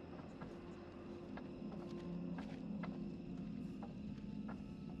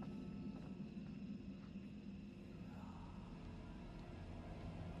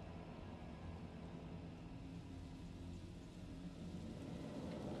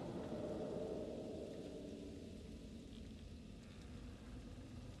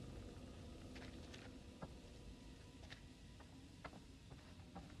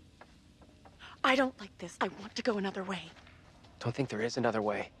 I don't like this. I want to go another way. Don't think there is another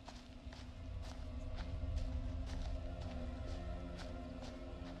way.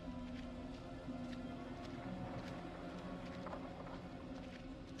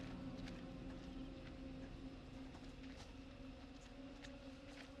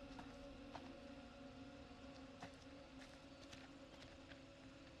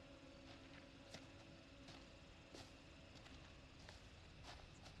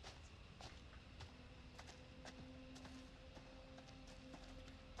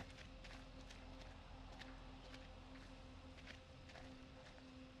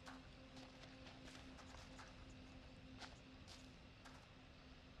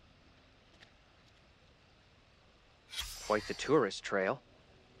 Quite the tourist trail.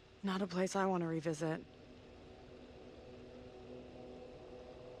 Not a place I want to revisit.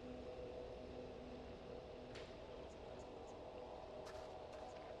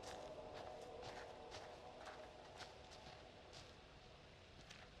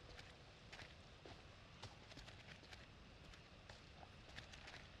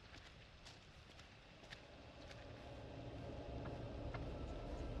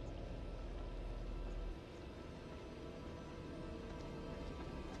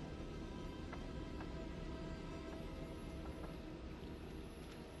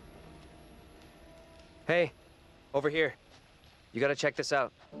 Hey, over here. You gotta check this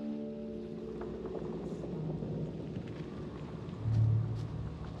out.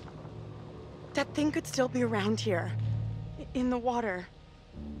 That thing could still be around here. In the water.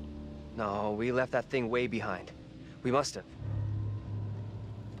 No, we left that thing way behind. We must have.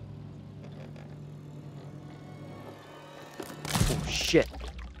 shit.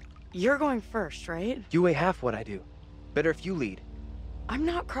 You're going first, right? You weigh half what I do. Better if you lead. I'm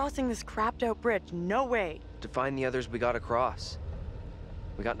not crossing this crapped out bridge. No way. To find the others we gotta cross.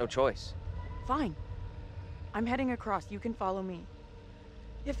 We got no choice. Fine. I'm heading across. You can follow me.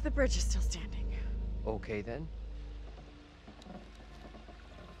 If the bridge is still standing. Okay then.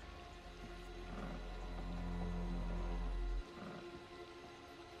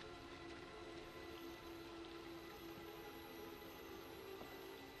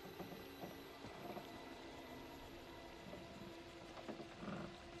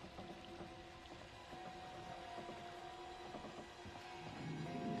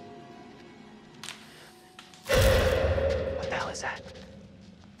 What the hell is that?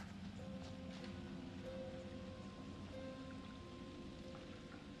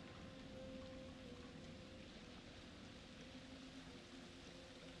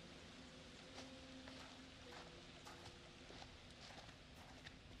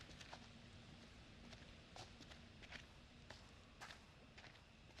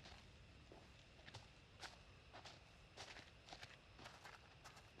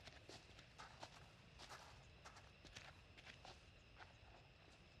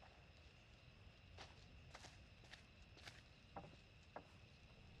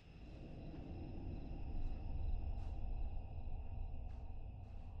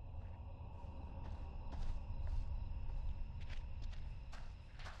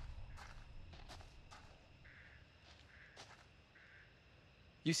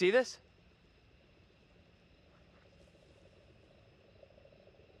 You see this?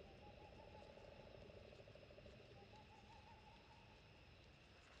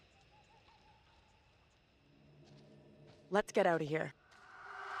 Let's get out of here.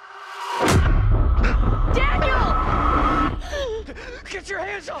 Daniel! Get your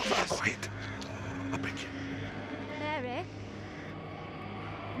hands off us! Wait. I beg you. Mary?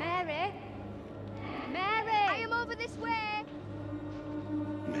 Mary? Mary! I am over this way!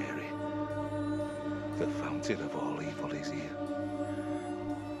 Mary. The fountain of all evil is here.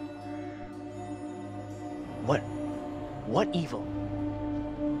 What evil?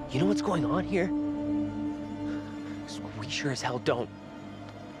 You know what's going on here? We sure as hell don't.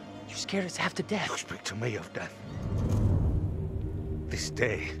 You scared us half to death. You speak to me of death. This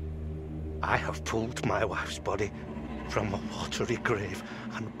day, I have pulled my wife's body from a watery grave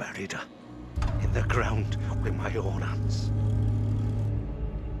and buried her in the ground with my own hands.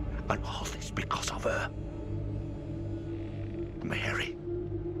 And all this because of her. Mary.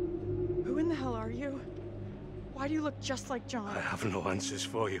 Who in the hell are you? Why do you look just like John? I have no answers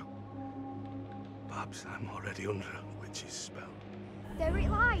for you. Perhaps I'm already under a witch's spell. There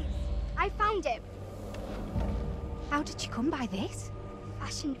it lies. I found it. How did you come by this?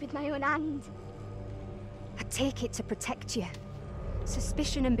 Fashioned with my own hand. I take it to protect you.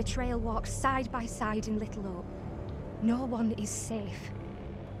 Suspicion and betrayal walk side by side in Little Hope. No one is safe.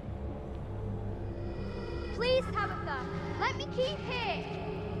 Please, Tabitha, let me keep here.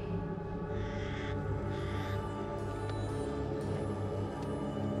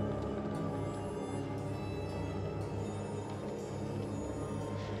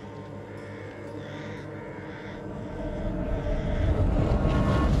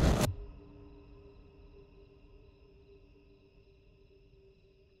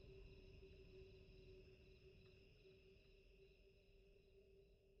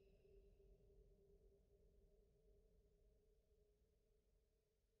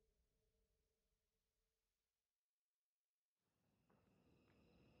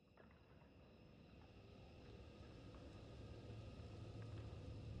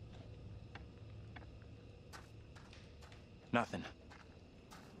 Nothing.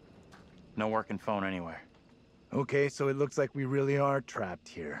 No working phone anywhere. Okay, so it looks like we really are trapped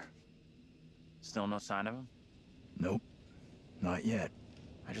here. Still no sign of him? Nope. Not yet.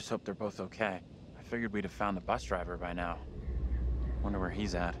 I just hope they're both okay. I figured we'd have found the bus driver by now. Wonder where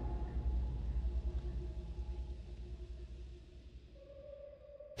he's at.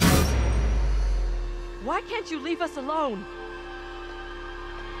 Why can't you leave us alone?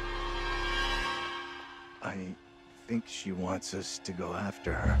 I think she wants us to go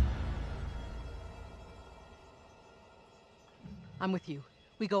after her. I'm with you.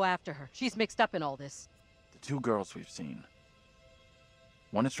 We go after her. She's mixed up in all this. The two girls we've seen.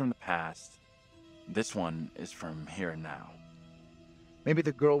 One is from the past. This one is from here and now. Maybe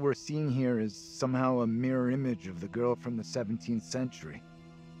the girl we're seeing here is somehow a mirror image of the girl from the 17th century.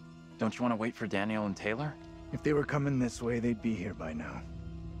 Don't you want to wait for Daniel and Taylor? If they were coming this way, they'd be here by now.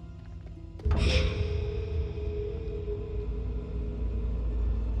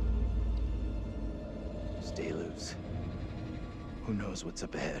 Stay loose. Who knows what's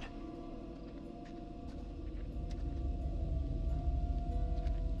up ahead?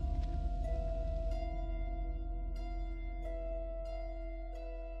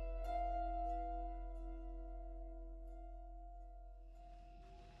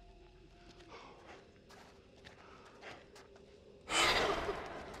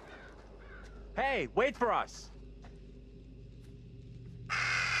 Hey, wait for us!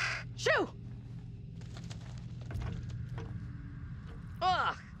 Shoo!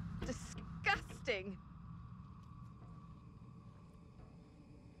 Ugh, disgusting.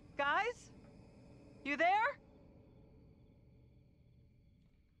 Guys? You there?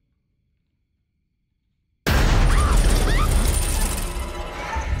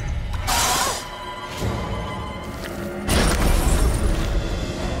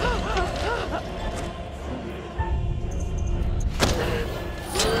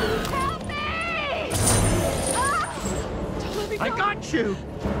 I got you!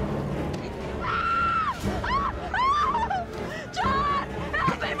 John!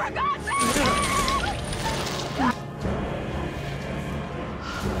 Help me, for God's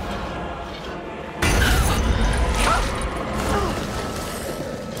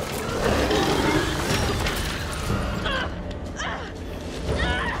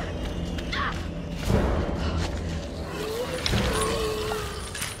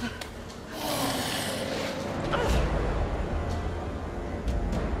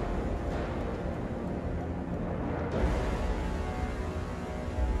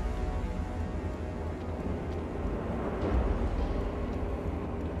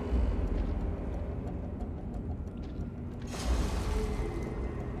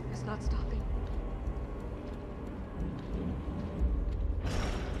It's not stopping.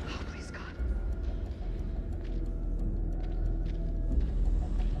 Oh, please, God.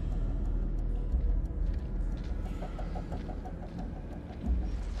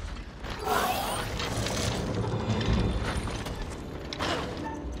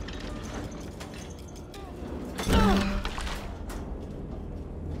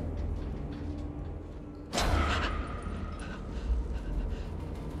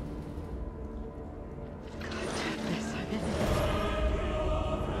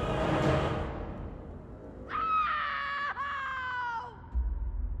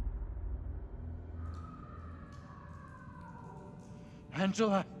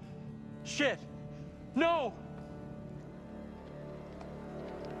 Angela! Shit! No!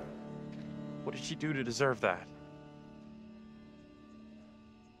 What did she do to deserve that?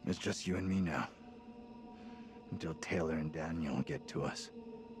 It's just you and me now. Until Taylor and Daniel get to us.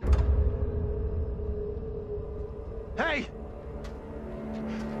 Hey!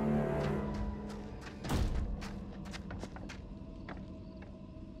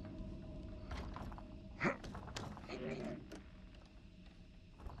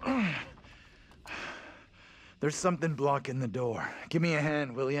 There's something blocking the door. Give me a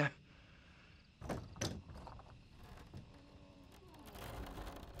hand, will ya?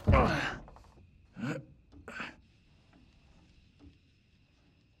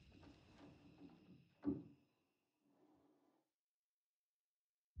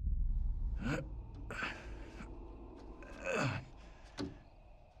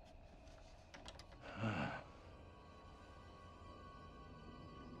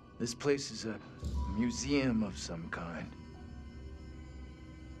 This place is a museum of some kind.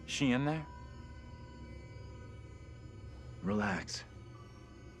 She in there? Relax.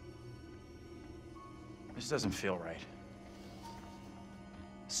 This doesn't feel right.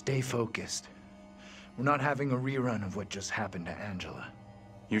 Stay focused. We're not having a rerun of what just happened to Angela.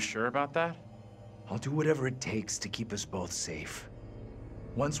 You sure about that? I'll do whatever it takes to keep us both safe.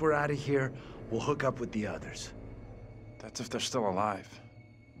 Once we're out of here, we'll hook up with the others. That's if they're still alive.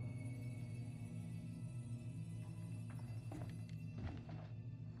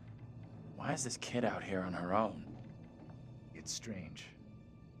 Why is this kid out here on her own? It's strange.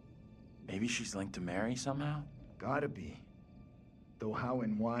 Maybe she's linked to Mary somehow? Gotta be. Though how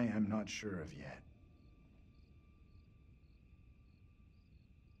and why, I'm not sure of yet.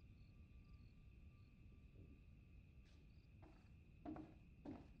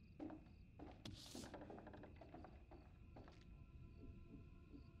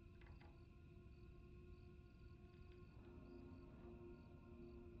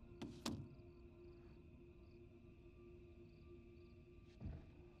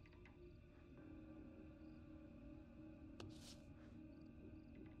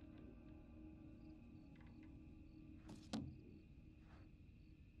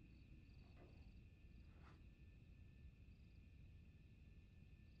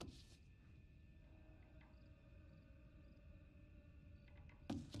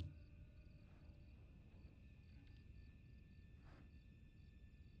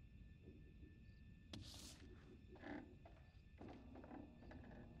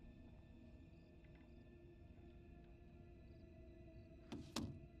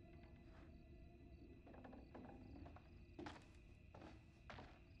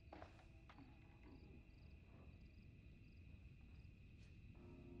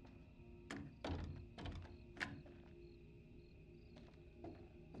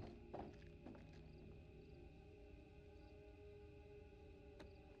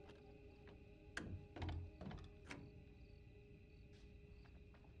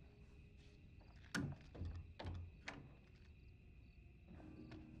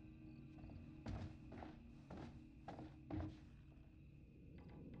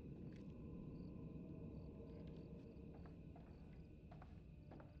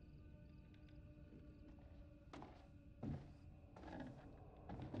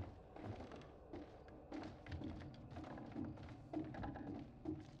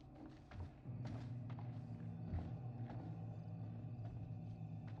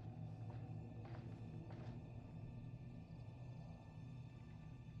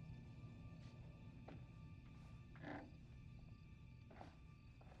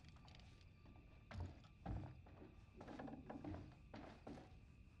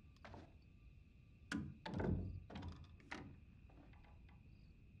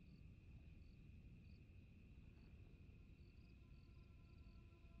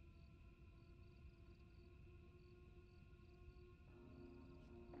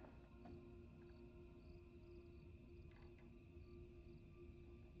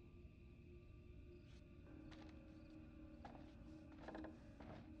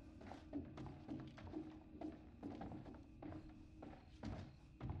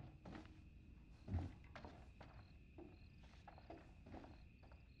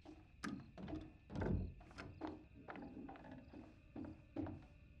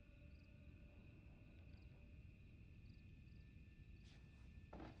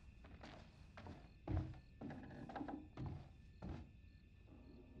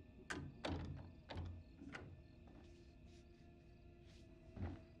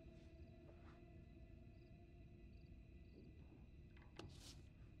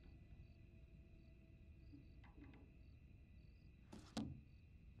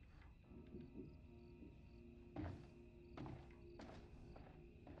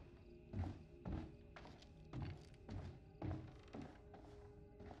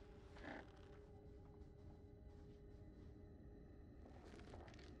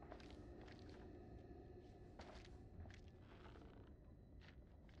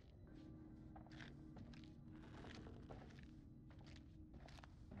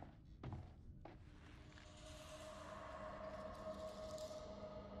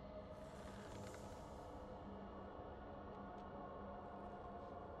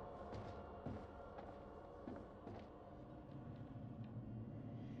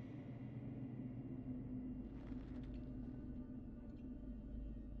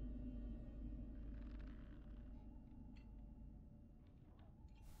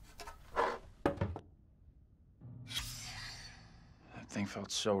 Everything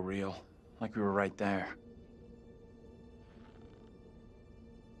felt so real, like we were right there.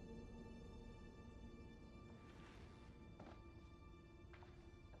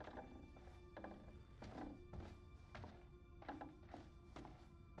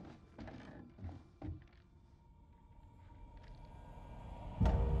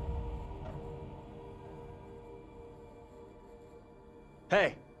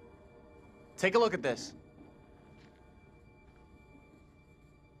 Hey, take a look at this.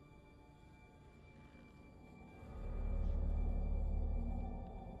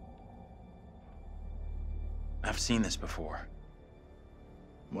 I've seen this before.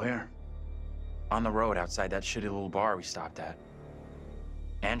 Where? On the road outside that shitty little bar we stopped at.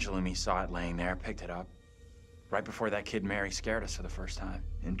 Angela and me saw it laying there, picked it up. Right before that kid Mary scared us for the first time.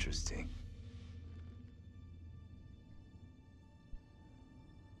 Interesting.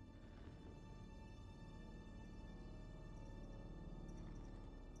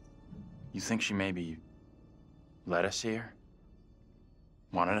 You think she maybe let us see her?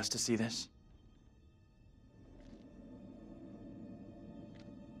 Wanted us to see this?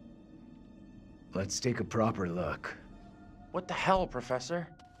 Let's take a proper look. What the hell, Professor?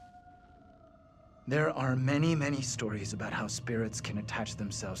 There are many, many stories about how spirits can attach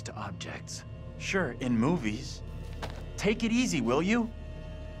themselves to objects. Sure, in movies. Take it easy, will you?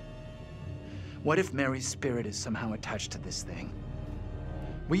 What if Mary's spirit is somehow attached to this thing?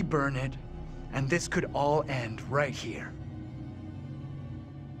 We burn it, and this could all end right here.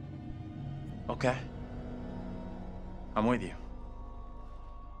 Okay. I'm with you.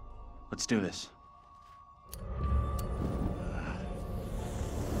 Let's do this.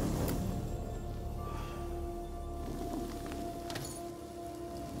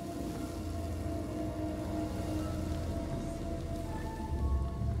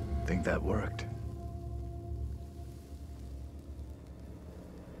 Think that worked?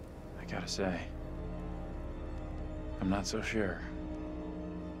 I gotta say, I'm not so sure.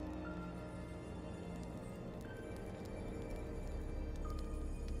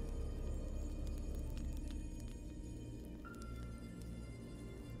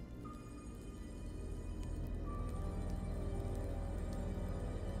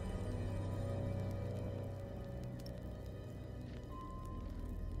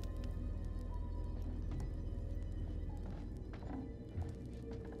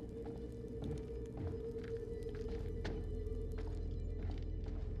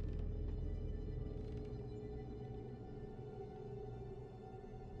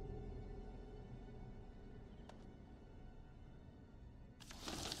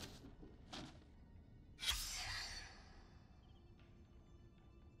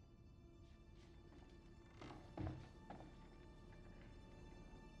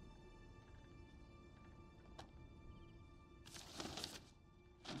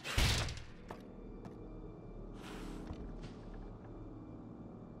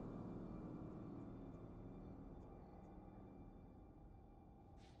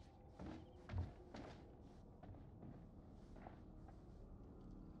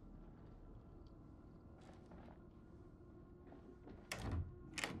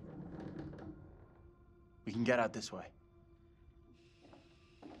 We can get out this way.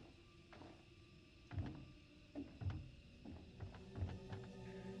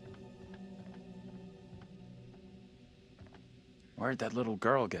 Where'd that little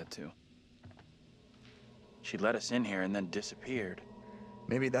girl get to? She let us in here and then disappeared.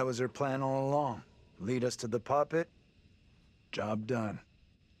 Maybe that was her plan all along. Lead us to the puppet. Job done.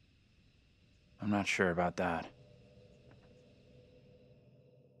 I'm not sure about that.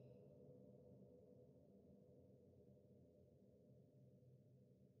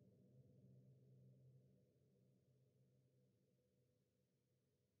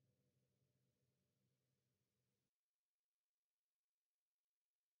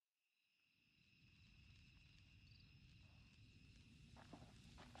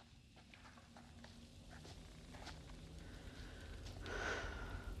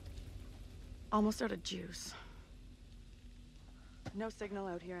 Almost out of juice. No signal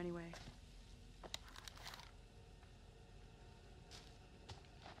out here anyway.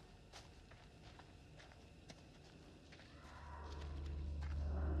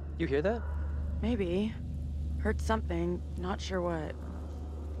 You hear that? Maybe. Heard something, not sure what.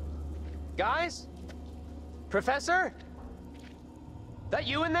 Guys? Professor? That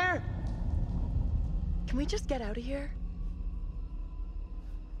you in there? Can we just get out of here?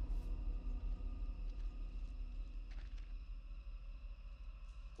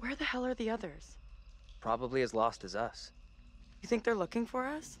 Where the hell are the others? Probably as lost as us. You think they're looking for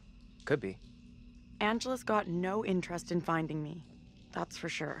us? Could be. Angela's got no interest in finding me. that's for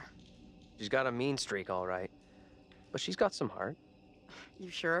sure. She's got a mean streak, all right. But she's got some heart. You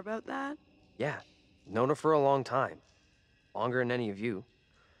sure about that? Yeah, known her for a long time. Longer than any of you.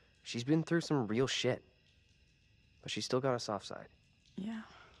 She's been through some real shit. But she's still got a soft side. Yeah,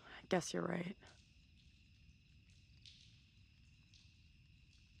 I guess you're right.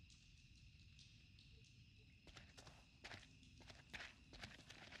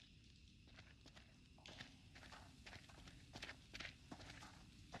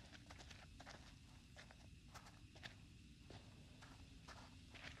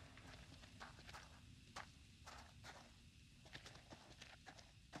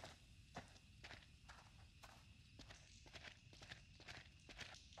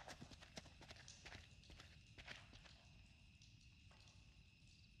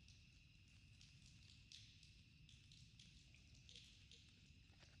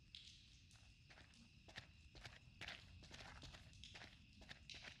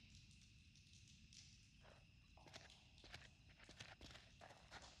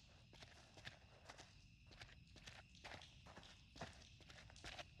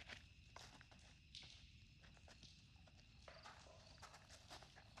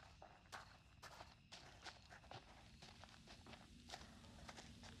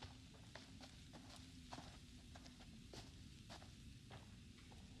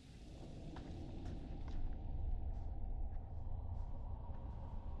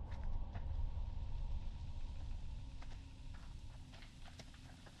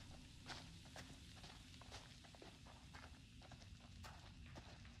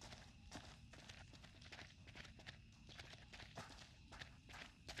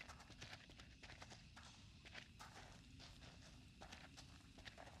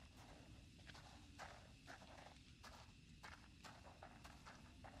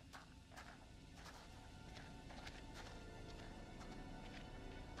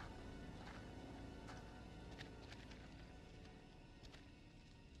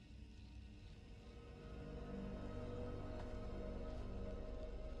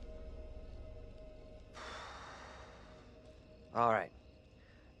 All right.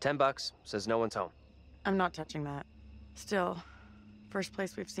 $10, says no one's home. I'm not touching that. Still, first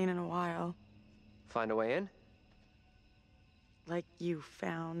place we've seen in a while. Find a way in? Like you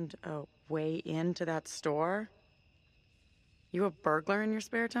found a way into that store? You a burglar in your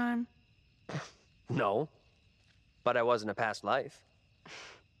spare time? No. But I was in a past life.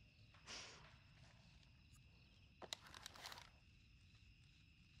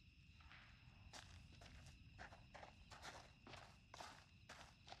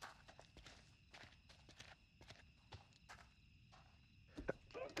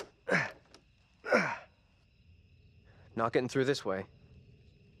 Not getting through this way.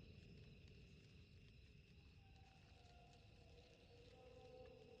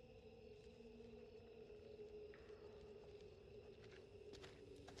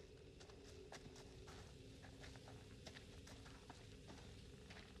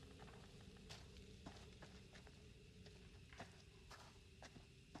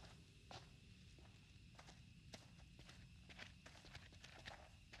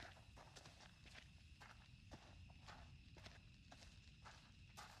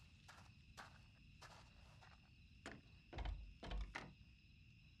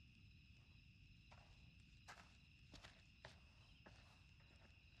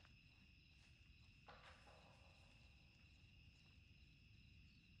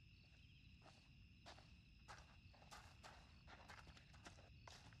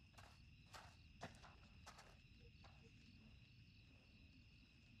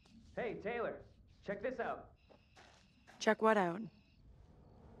 Hey, Taylor, check this out. Check what out?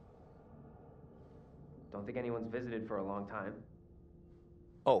 Don't think anyone's visited for a long time.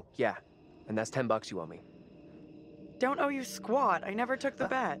 Oh, yeah. And that's $10 you owe me. Don't owe you squat. I never took the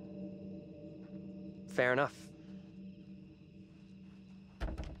bet. Fair enough.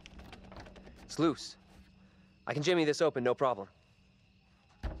 It's loose. I can jimmy this open, no problem.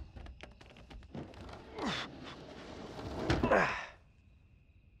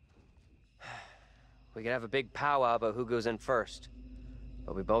 We could have a big powwow about who goes in first.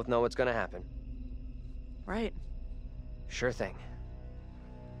 But we both know what's gonna happen. Right. Sure thing.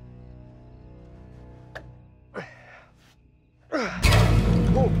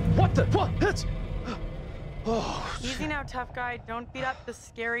 Whoa, what the? What? That's... Oh. Easy now, tough guy. Don't beat up the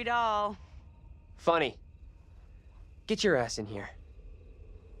scary doll. Funny. Get your ass in here.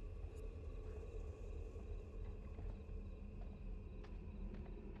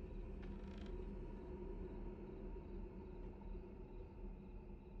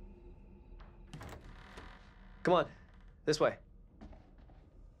 Come on, this way.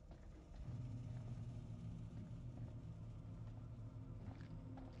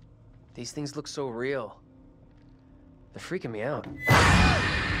 These things look so real. They're freaking me out.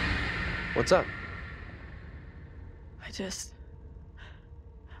 What's up? I just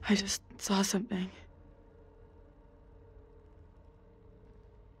saw something.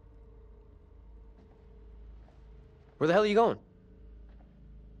 Where the hell are you going?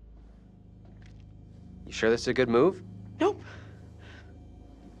 You sure this is a good move? Nope.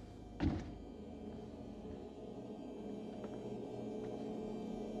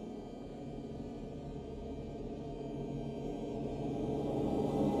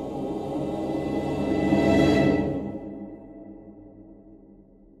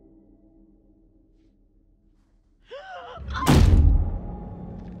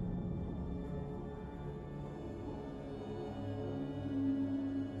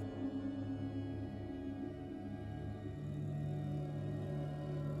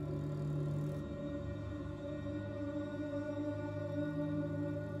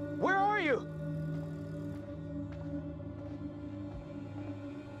 Where are you?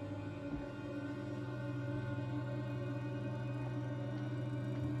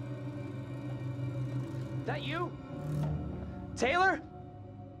 That you? Taylor?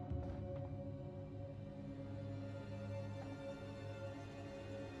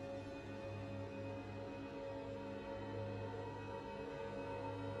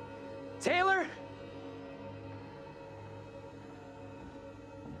 Taylor?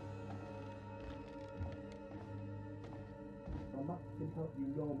 Max can help you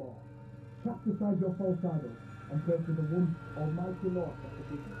no more. Cast aside your false idols and pray to the one almighty Lord of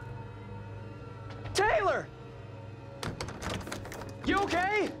forgiveness. Taylor! You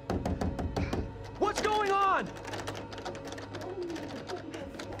okay? What's going on?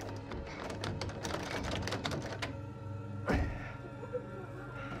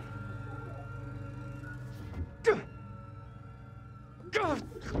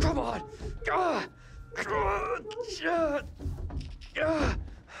 Come on!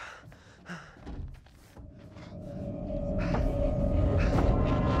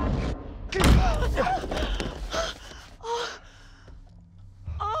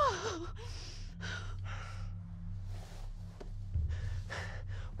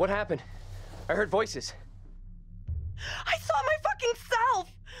 What happened? I heard voices. I saw my fucking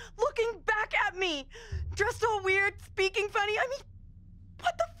self looking back at me, dressed all weird, speaking funny. I mean,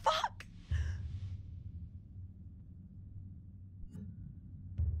 what the fuck?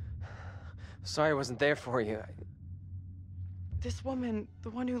 Sorry I wasn't there for you. This woman, the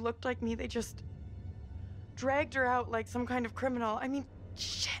one who looked like me, they just dragged her out like some kind of criminal. I mean,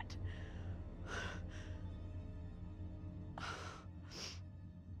 shit.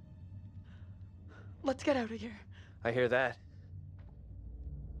 Let's get out of here. I hear that.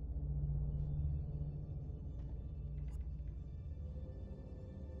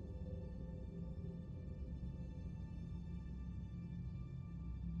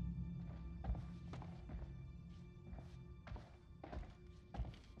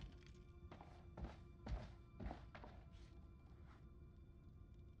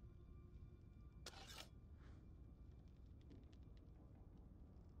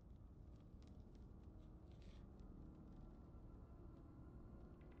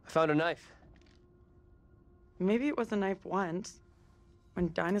 I found a knife. Maybe it was a knife once, when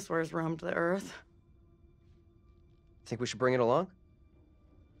dinosaurs roamed the earth. Think we should bring it along?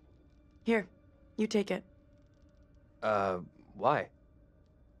 Here, you take it. Why?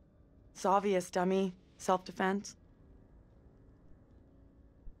 It's obvious, dummy. Self-defense.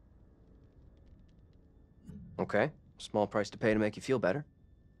 Okay. Small price to pay to make you feel better.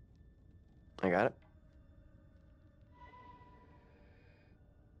 I got it.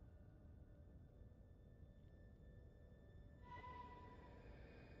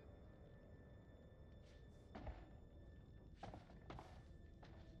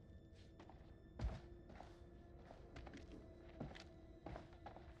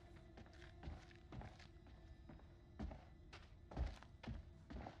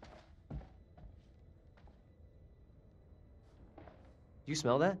 You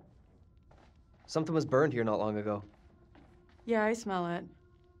smell that? Something was burned here not long ago. Yeah, I smell it.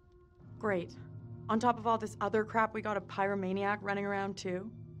 Great. On top of all this other crap, we got a pyromaniac running around too.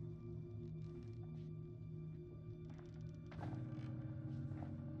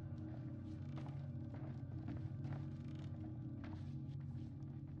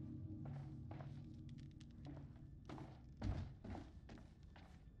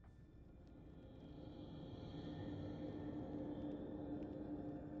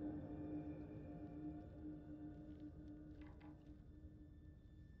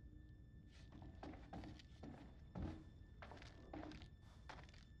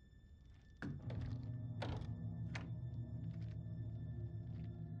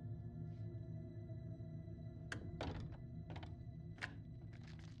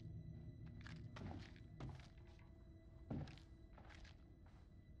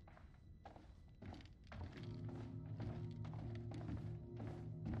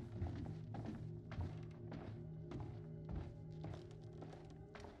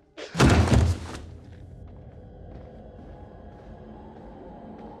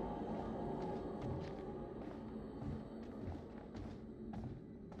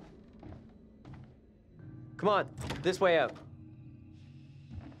 Come on, this way out.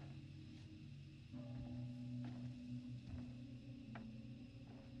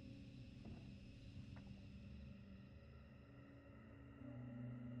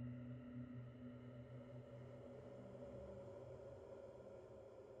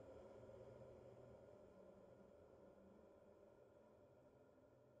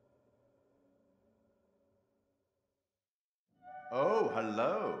 Oh,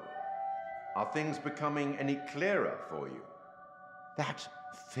 hello. Are things becoming any clearer for you? That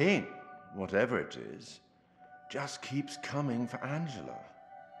thing, whatever it is, just keeps coming for Angela.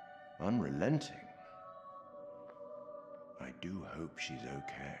 Unrelenting. I do hope she's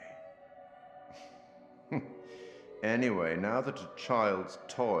okay. Anyway, now that a child's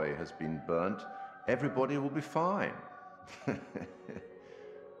toy has been burnt, everybody will be fine.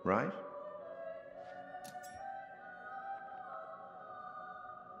 Right?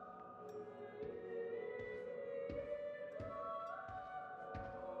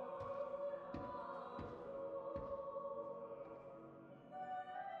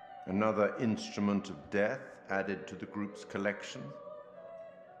 Another instrument of death added to the group's collection.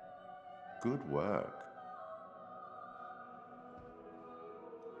 Good work.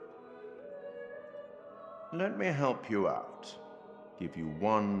 Let me help you out. Give you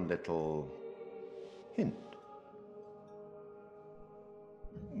one little hint.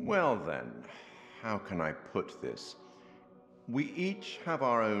 Well then, how can I put this? We each have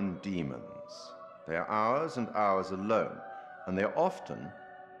our own demons. They are ours and ours alone, and they are often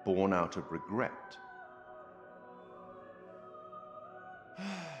born out of regret.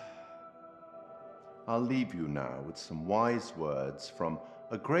 I'll leave you now with some wise words from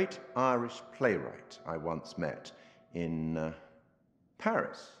a great Irish playwright I once met in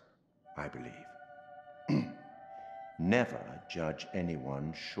Paris, I believe. Never judge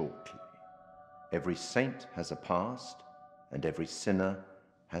anyone shortly. Every saint has a past, and every sinner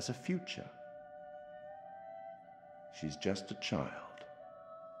has a future. She's just a child.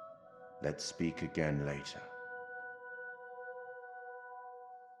 Let's speak again later.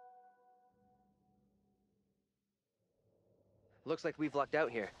 Looks like we've lucked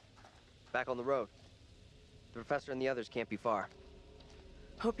out here. Back on the road. The professor and the others can't be far.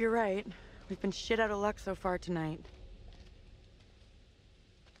 Hope you're right. We've been shit out of luck so far tonight.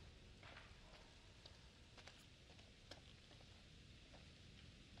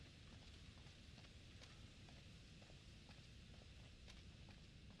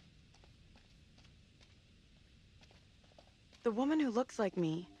 The woman who looks like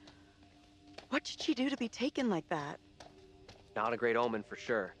me, what did she do to be taken like that? Not a great omen for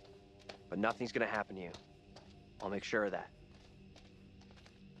sure, but nothing's gonna happen to you. I'll make sure of that.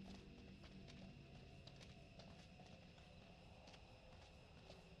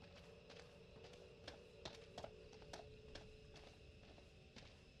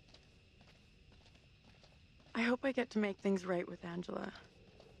 I hope I get to make things right with Angela.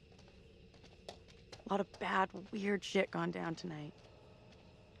 A lot of bad, weird shit gone down tonight.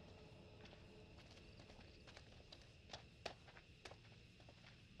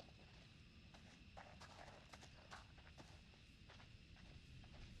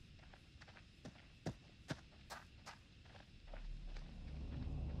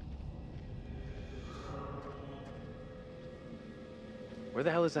 Where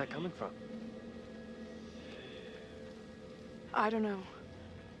the hell is that coming from? I don't know.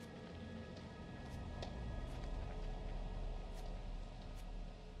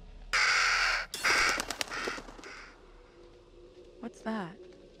 What's that?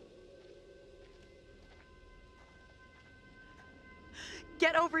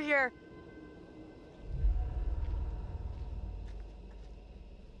 Get over here!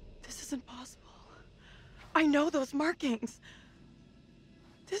 This isn't possible. I know those markings.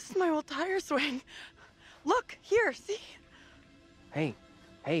 This is my old tire swing. Look, here, see? Hey,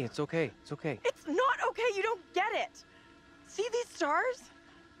 it's okay, it's okay. It's not okay, you don't get it. See these stars?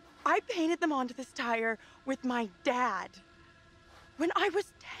 I painted them onto this tire with my dad when I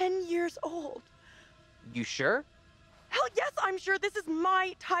was 10 years old. You sure? Hell yes, I'm sure this is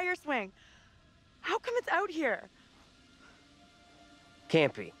my tire swing. How come it's out here?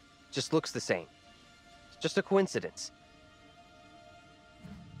 Can't be. Just looks the same. It's just a coincidence.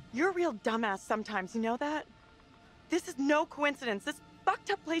 You're a real dumbass sometimes, you know that? This is no coincidence. This fucked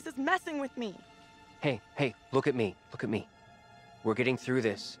up place is messing with me. Hey, look at me, look at me. We're getting through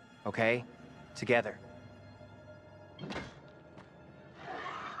this, okay? Together.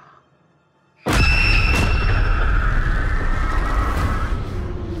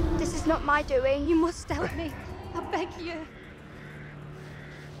 This is not my doing. You must help me. I beg you.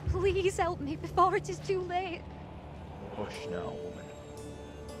 Please help me before it is too late. Hush now, woman.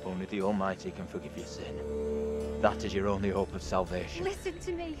 Only the Almighty can forgive your sin. That is your only hope of salvation. Listen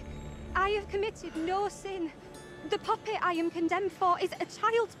to me. I have committed no sin. The puppet I am condemned for is a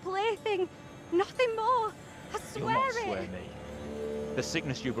child's plaything. Nothing more. I You'll swear not it. swear me. The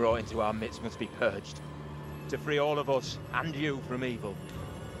sickness you brought into our midst must be purged. To free all of us, and you, from evil,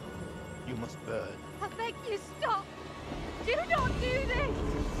 you must burn. I beg you, stop. Do not do this.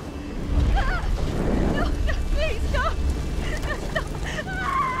 Ah! No, no, please, stop. Stop.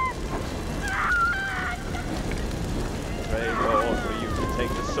 Ah! Ah! Pray, Lord, for you to take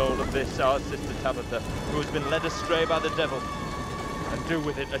the soul of this, our sister Tabitha, who has been led astray by the devil, and do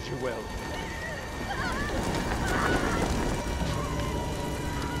with it as you will.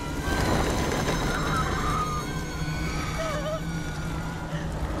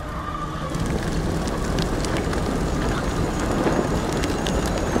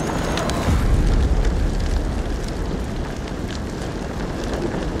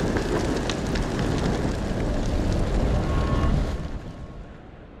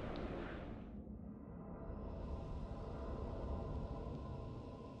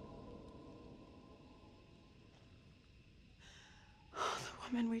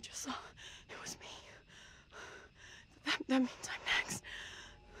 The woman we just saw, it was me. That means I'm next.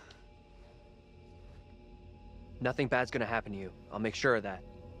 Nothing bad's gonna happen to you. I'll make sure of that.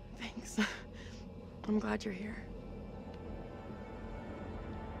 Thanks. I'm glad you're here.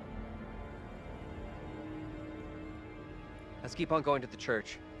 Let's keep on going to the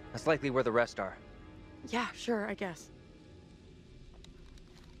church. That's likely where the rest are. Yeah, sure, I guess.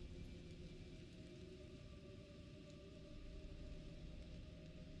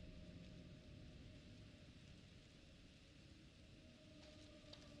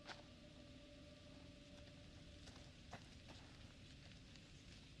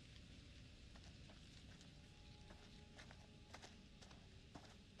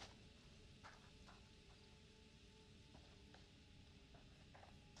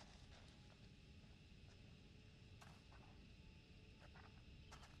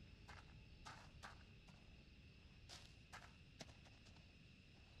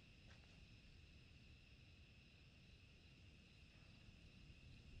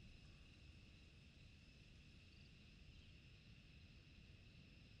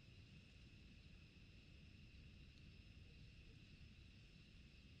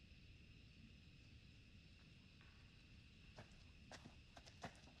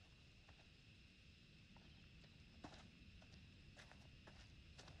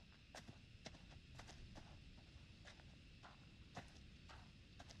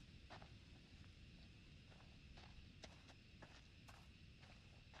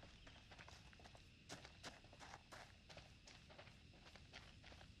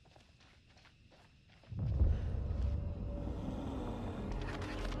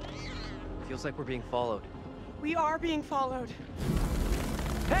 Feels like we're being followed. We are being followed.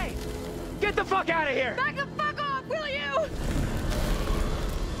 Hey! Get the fuck out of here! Back the fuck off, will you?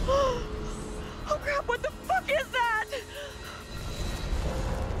 Oh crap, what the fuck is that?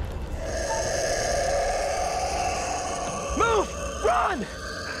 Move! Run!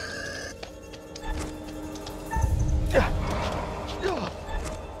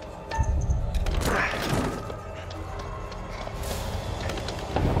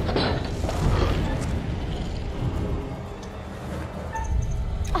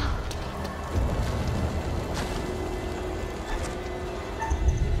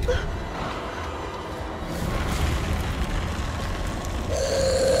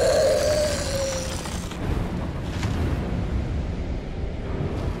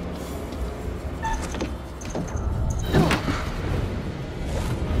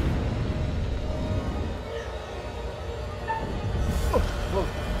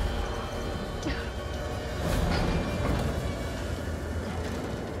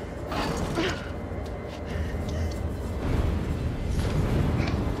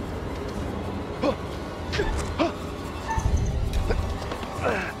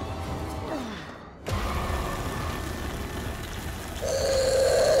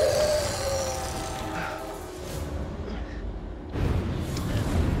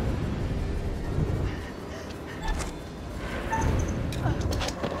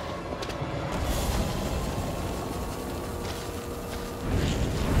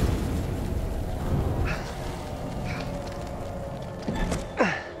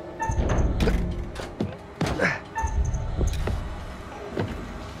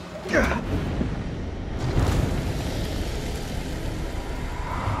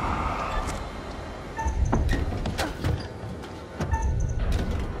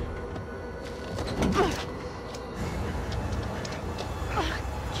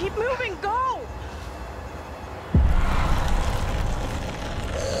 Keep moving, go!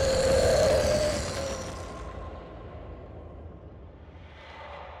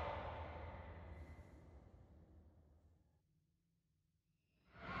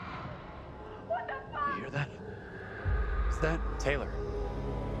 What the fuck? You hear that? Is that Taylor.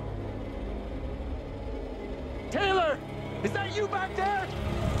 Taylor! Is that you back there?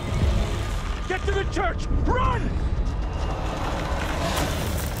 Get to the church! Run!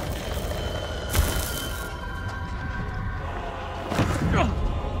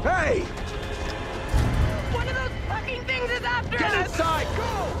 Hey! One of those fucking things is after us! Get inside!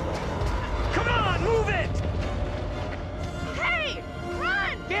 Go! Come on, move it! Hey!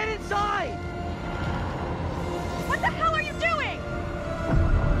 Run! Get inside! What the hell are you doing?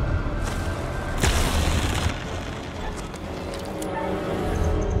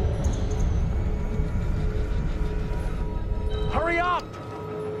 Hurry up!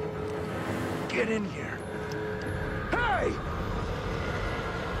 Get in here. Hey!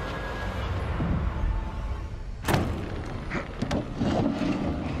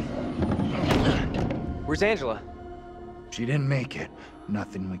 Where's Angela? She didn't make it.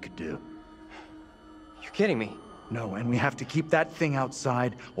 Nothing we could do. You're kidding me. No, and we have to keep that thing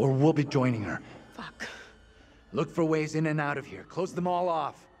outside, or we'll be joining her. Fuck. Look for ways in and out of here. Close them all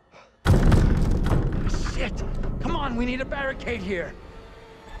off. Shit! Come on, we need a barricade here.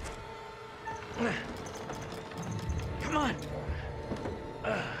 Come on.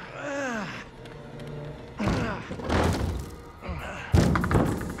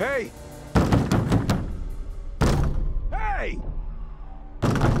 Hey! Hey!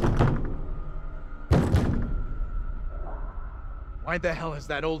 Why the hell is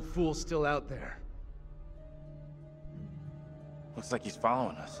that old fool still out there? Looks like he's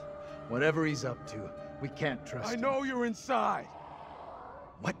following us. Whatever he's up to, we can't trust him. I know you're inside.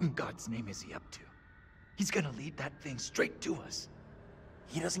 What in God's name is he up to? He's gonna lead that thing straight to us.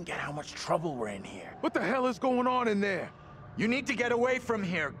 He doesn't get how much trouble we're in here. What the hell is going on in there? You need to get away from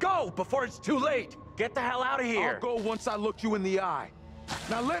here. Go before it's too late. Get the hell out of here! I'll go once I look you in the eye.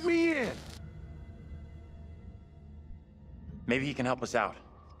 Now let me in. Maybe he can help us out.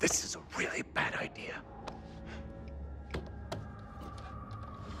 This is a really bad idea.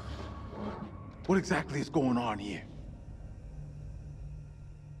 What exactly is going on here?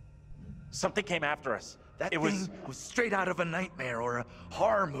 Something came after us. That thing was straight out of a nightmare or a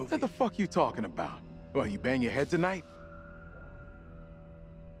horror movie. What the fuck you talking about? Well, you bang your head tonight?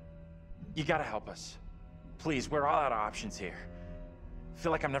 You gotta help us. Please, we're all out of options here. I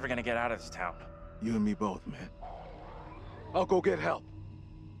feel like I'm never gonna get out of this town. You and me both, man. I'll go get help.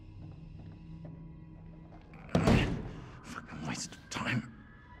 Fucking waste of time.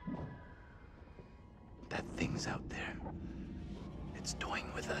 That thing's out there. It's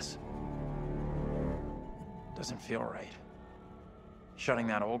toying with us. Doesn't feel right. Shutting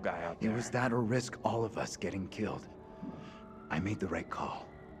that old guy out there. It was that or risk all of us getting killed. I made the right call.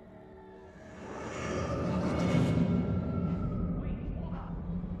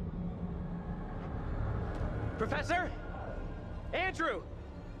 Professor? Andrew!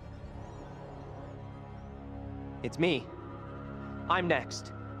 It's me. I'm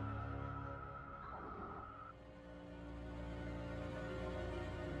next.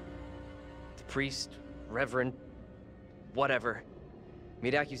 The priest, reverend, whatever,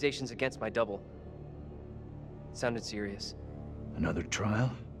 made accusations against my double. It sounded serious. Another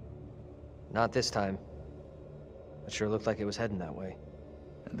trial? Not this time. It sure looked like it was heading that way.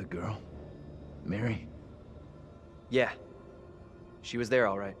 And the girl? Mary? Yeah. She was there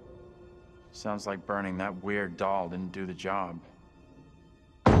all right. Sounds like burning that weird doll didn't do the job.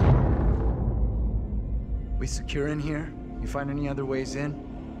 We secure in here? You find any other ways in?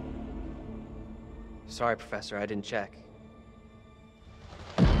 Sorry, Professor, I didn't check.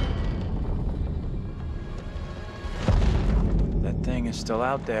 That thing is still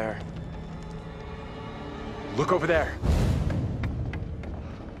out there. Look over there.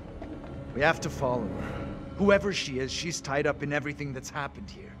 We have to follow her. Whoever she is, she's tied up in everything that's happened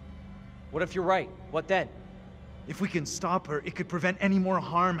here. What if you're right? What then? If we can stop her, it could prevent any more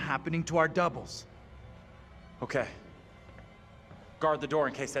harm happening to our doubles. Okay. Guard the door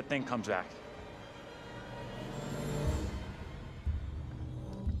in case that thing comes back.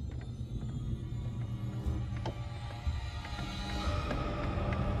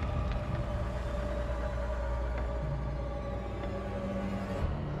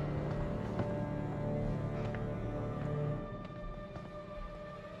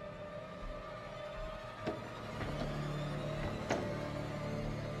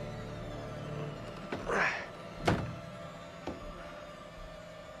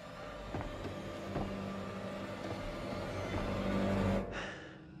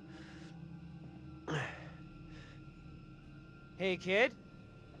 Hey, kid.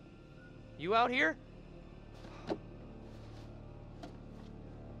 You out here?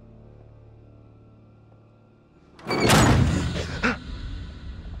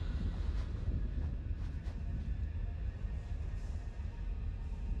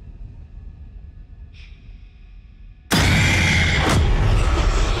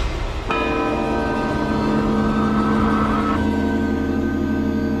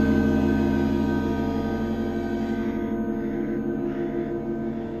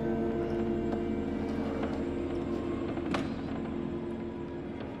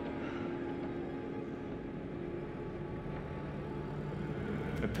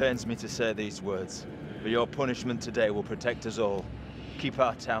 It pains me to say these words, but your punishment today will protect us all. Keep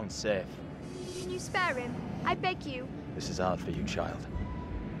our town safe. Can you spare him? I beg you. This is hard for you, child.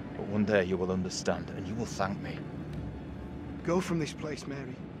 But one day you will understand, and you will thank me. Go from this place,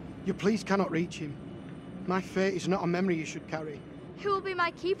 Mary. Your pleas cannot reach him. My fate is not a memory you should carry. Who will be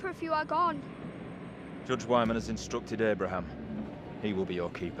my keeper if you are gone? Judge Wyman has instructed Abraham. He will be your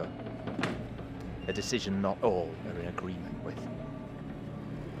keeper. A decision not all are in agreement with.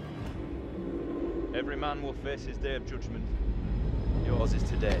 Every man will face his day of judgment. Yours is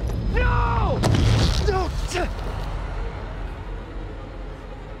today. No! No!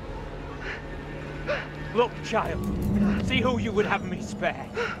 Look, child. See who you would have me spare.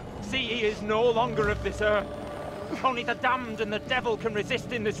 See he is no longer of this earth. Only the damned and the devil can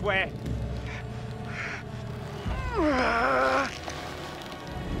resist in this way.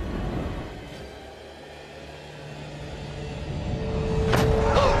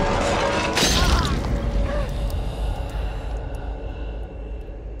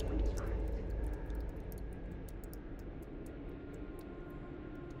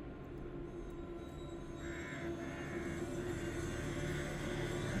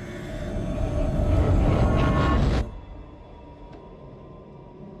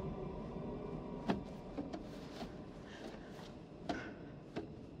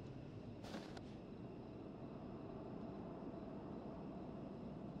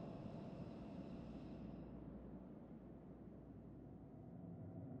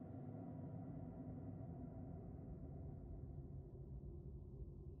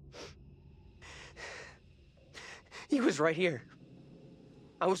 He was right here.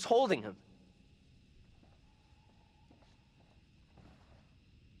 I was holding him.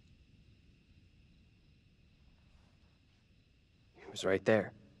 He was right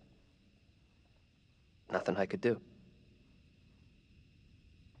there. Nothing I could do.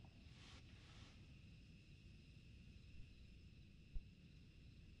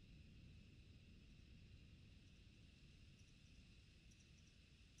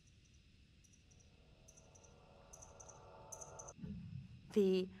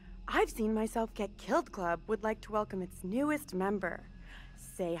 The I've Seen Myself Get Killed Club would like to welcome its newest member.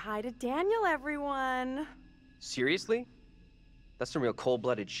 Say hi to Daniel, everyone. Seriously? That's some real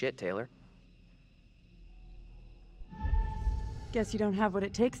cold-blooded shit, Taylor. Guess you don't have what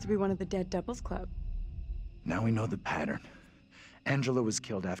it takes to be one of the Dead Doubles Club. Now we know the pattern. Angela was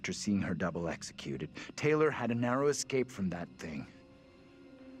killed after seeing her double executed. Taylor had a narrow escape from that thing.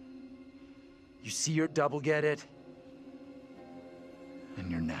 You see your double get it? And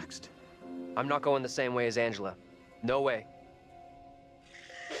you're next. I'm not going the same way as Angela. No way.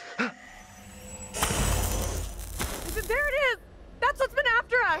 There it is! That's what's been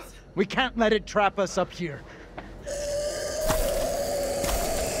after us! We can't let it trap us up here.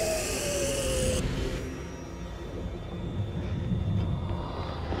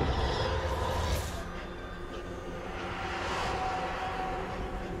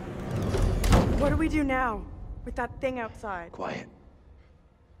 What do we do now with that thing outside? Quiet.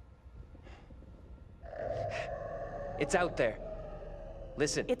 It's out there.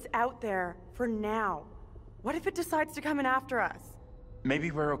 Listen. It's out there for now. What if it decides to come in after us?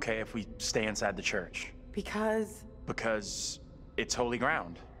 Maybe we're okay if we stay inside the church. Because it's holy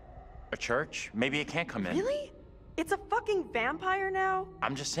ground. A church? Maybe it can't come in. Really? It's a fucking vampire now?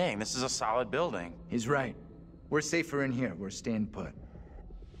 I'm just saying, this is a solid building. He's right. We're safer in here. We're staying put.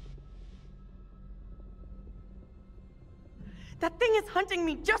 That thing is hunting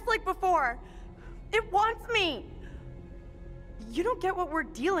me just like before. It wants me. You don't get what we're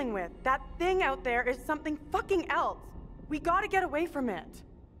dealing with. That thing out there is something fucking else. We gotta get away from it.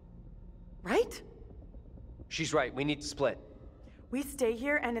 Right? She's right. We need to split. We stay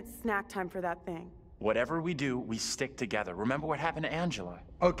here and it's snack time for that thing. Whatever we do, we stick together. Remember what happened to Angela?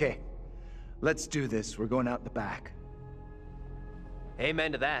 Okay. Let's do this. We're going out the back.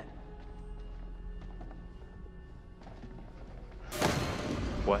 Amen to that.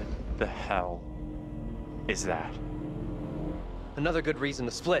 What the hell is that? Another good reason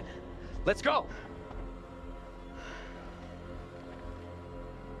to split. Let's go!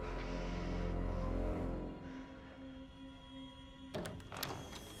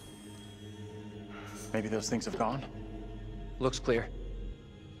 Maybe those things have gone? Looks clear.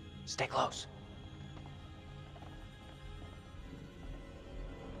 Stay close.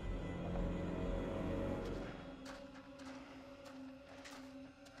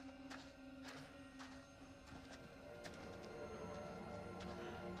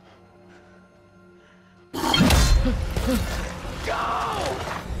 Go!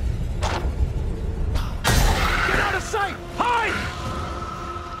 Get out of sight! Hide!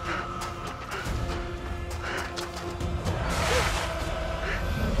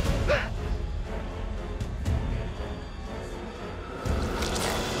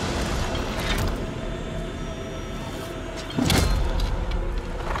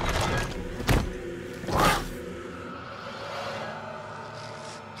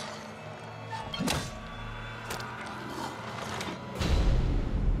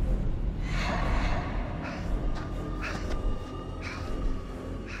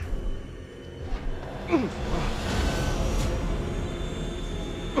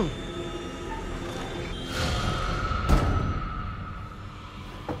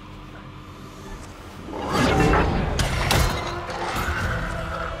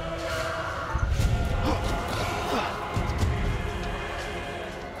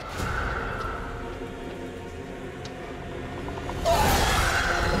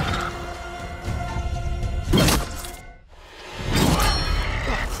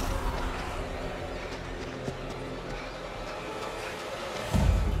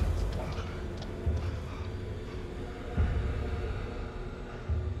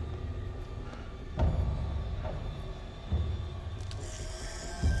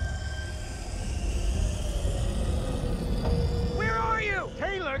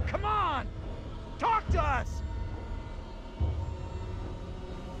 Come on! Talk to us!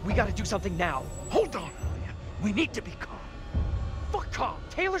 We gotta do something now. Hold on, William. We need to be calm. Fuck calm.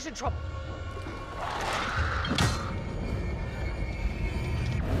 Taylor's in trouble.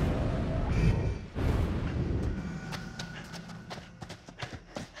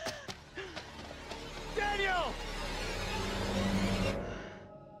 Daniel!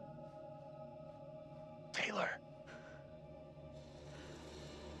 Taylor.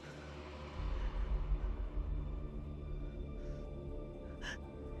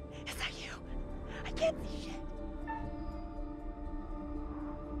 Is that you? I can't see shit.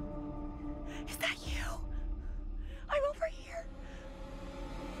 Is that you? I'm over here.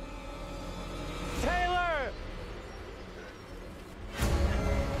 Taylor!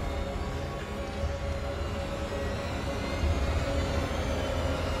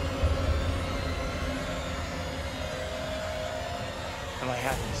 Am I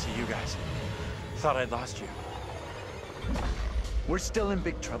happy to see you guys? Thought I'd lost you. We're still in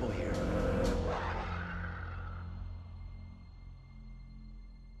big trouble here.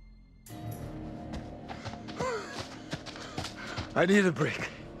 I need a break.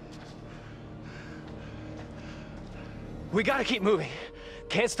 We gotta keep moving.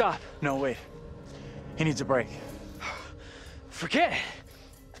 Can't stop. No, wait. He needs a break. Forget it.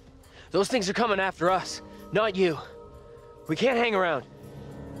 Those things are coming after us, not you. We can't hang around.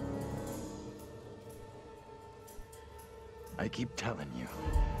 I keep telling you,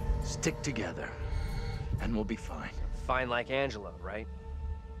 stick together, and we'll be fine. Fine like Angela, right?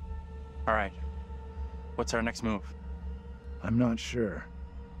 All right. What's our next move? I'm not sure.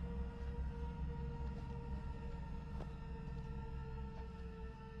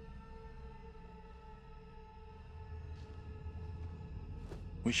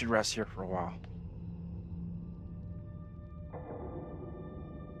 We should rest here for a while.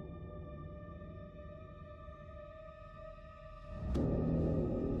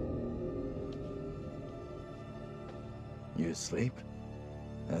 You asleep?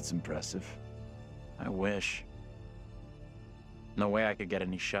 That's impressive. I wish. No way I could get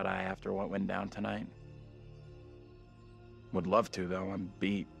any shut-eye after what went down tonight. Would love to, though. I'm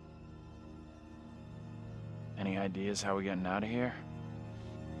beat. Any ideas how we getting out of here?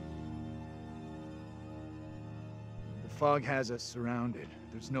 The fog has us surrounded.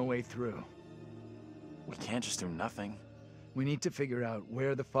 There's no way through. We can't just do nothing. We need to figure out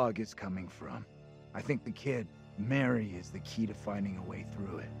where the fog is coming from. I think the kid, Mary, is the key to finding a way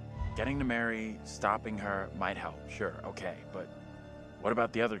through it. Getting to Mary, stopping her might help, sure, okay, but what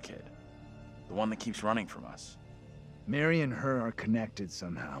about the other kid? The one that keeps running from us? Mary and her are connected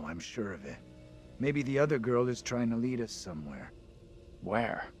somehow, I'm sure of it. Maybe the other girl is trying to lead us somewhere.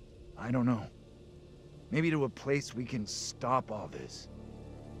 Where? I don't know. Maybe to a place we can stop all this.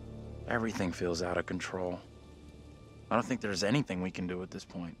 Everything feels out of control. I don't think there's anything we can do at this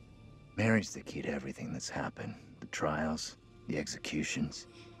point. Mary's the key to everything that's happened. The trials, the executions.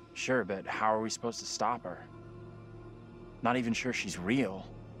 Sure, but how are we supposed to stop her? Not even sure she's real.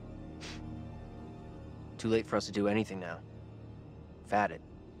 Too late for us to do anything now. Fatted.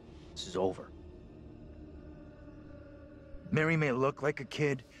 This is over. Mary may look like a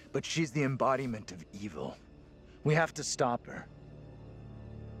kid, but she's the embodiment of evil. We have to stop her.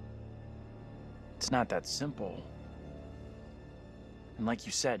 It's not that simple. And like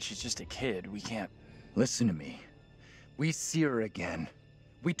you said, she's just a kid. We can't... Listen to me. We see her again.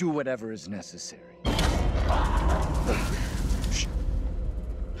 We do whatever is necessary. Shh.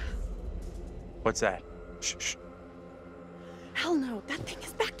 What's that? Shh, shh. Hell no, that thing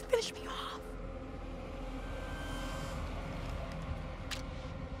is back to finish me off.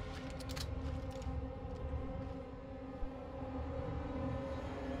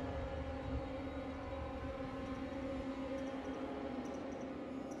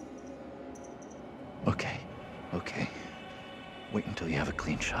 Okay. Wait until you have a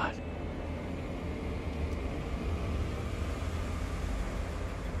clean shot.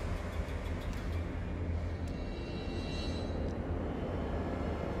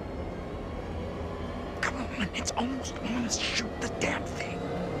 Come on, it's almost on us. Shoot the damn thing.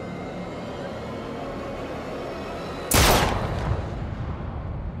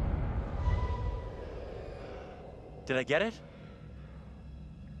 Did I get it?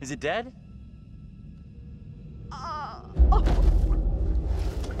 Is it dead? Oh,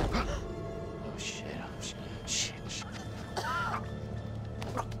 shit. Shit.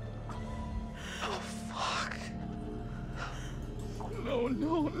 Oh, fuck. No.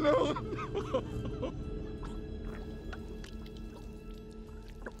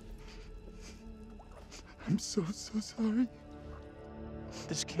 I'm so sorry.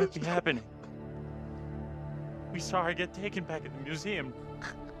 This can't be happening. We saw her get taken back at the museum.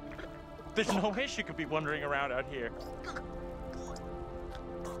 There's no way she could be wandering around out here.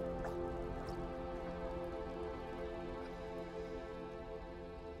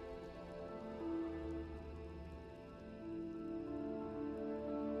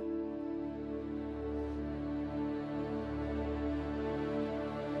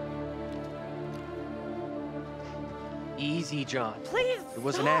 Easy, John. Please, It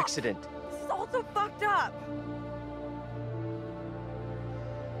was an stop. accident. This is all so fucked up.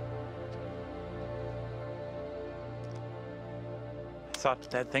 I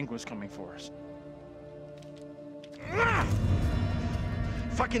thought that thing was coming for us.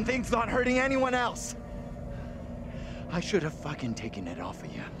 Fucking thing's not hurting anyone else. I should have fucking taken it off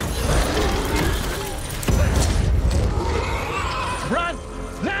of you. Run!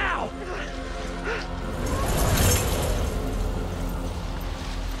 Now!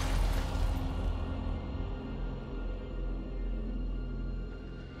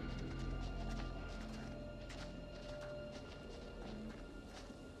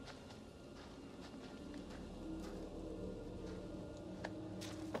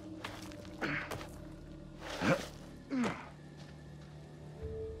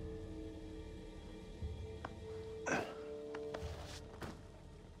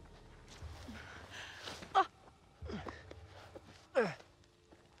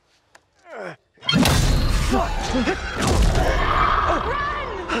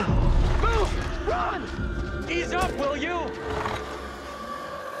 Ease up, will you?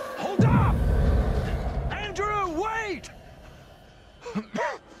 Hold up! Andrew, wait!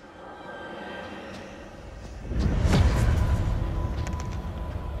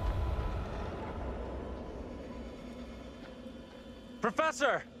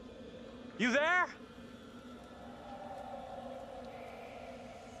 Professor! You there?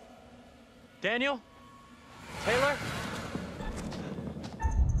 Daniel? Taylor?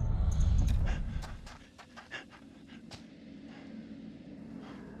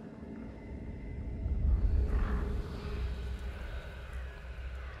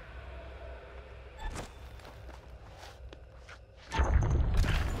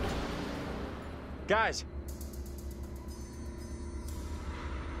 Guys!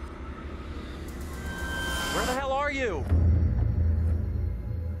 Where the hell are you?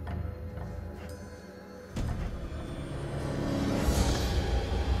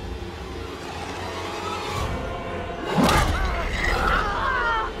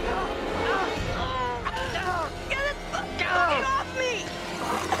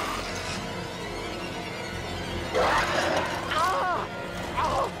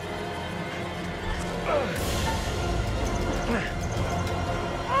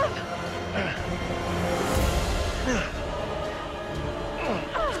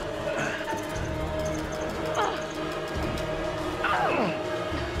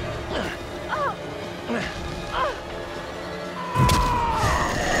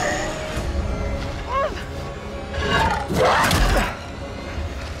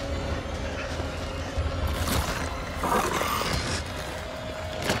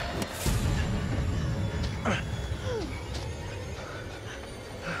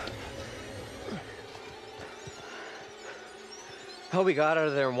 How we got out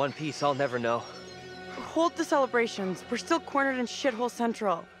of there in one piece, I'll never know. Hold the celebrations. We're still cornered in Shithole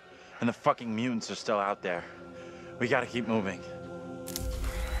Central. And the fucking mutants are still out there. We gotta keep moving.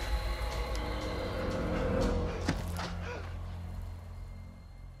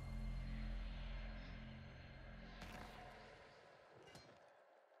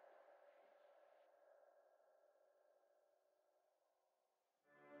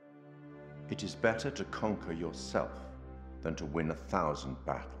 It is better to conquer yourself than to win 1,000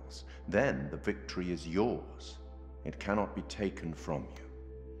 battles. Then the victory is yours. It cannot be taken from you.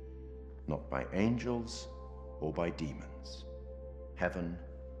 Not by angels or by demons, heaven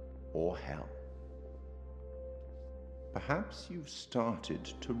or hell. Perhaps you've started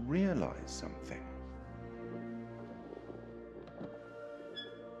to realize something.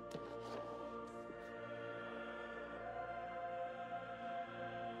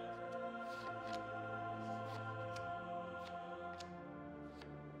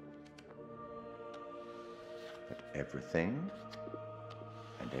 That everything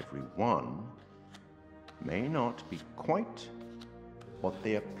and everyone may not be quite what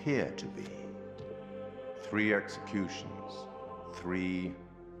they appear to be. 3 executions, 3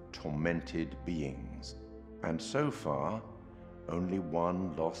 tormented beings, and so far, only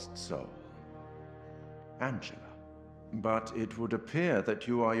 1 lost soul. Angela. But it would appear that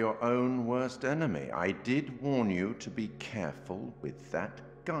you are your own worst enemy. I did warn you to be careful with that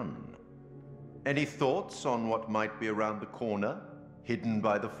gun. Any thoughts on what might be around the corner, hidden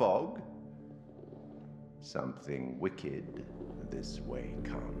by the fog? Something wicked this way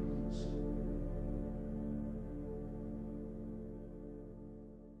comes.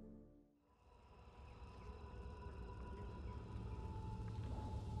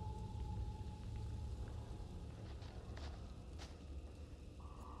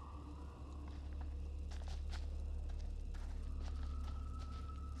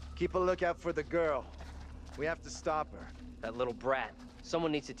 Keep a lookout for the girl. We have to stop her. That little brat.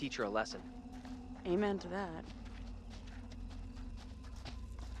 Someone needs to teach her a lesson. Amen to that.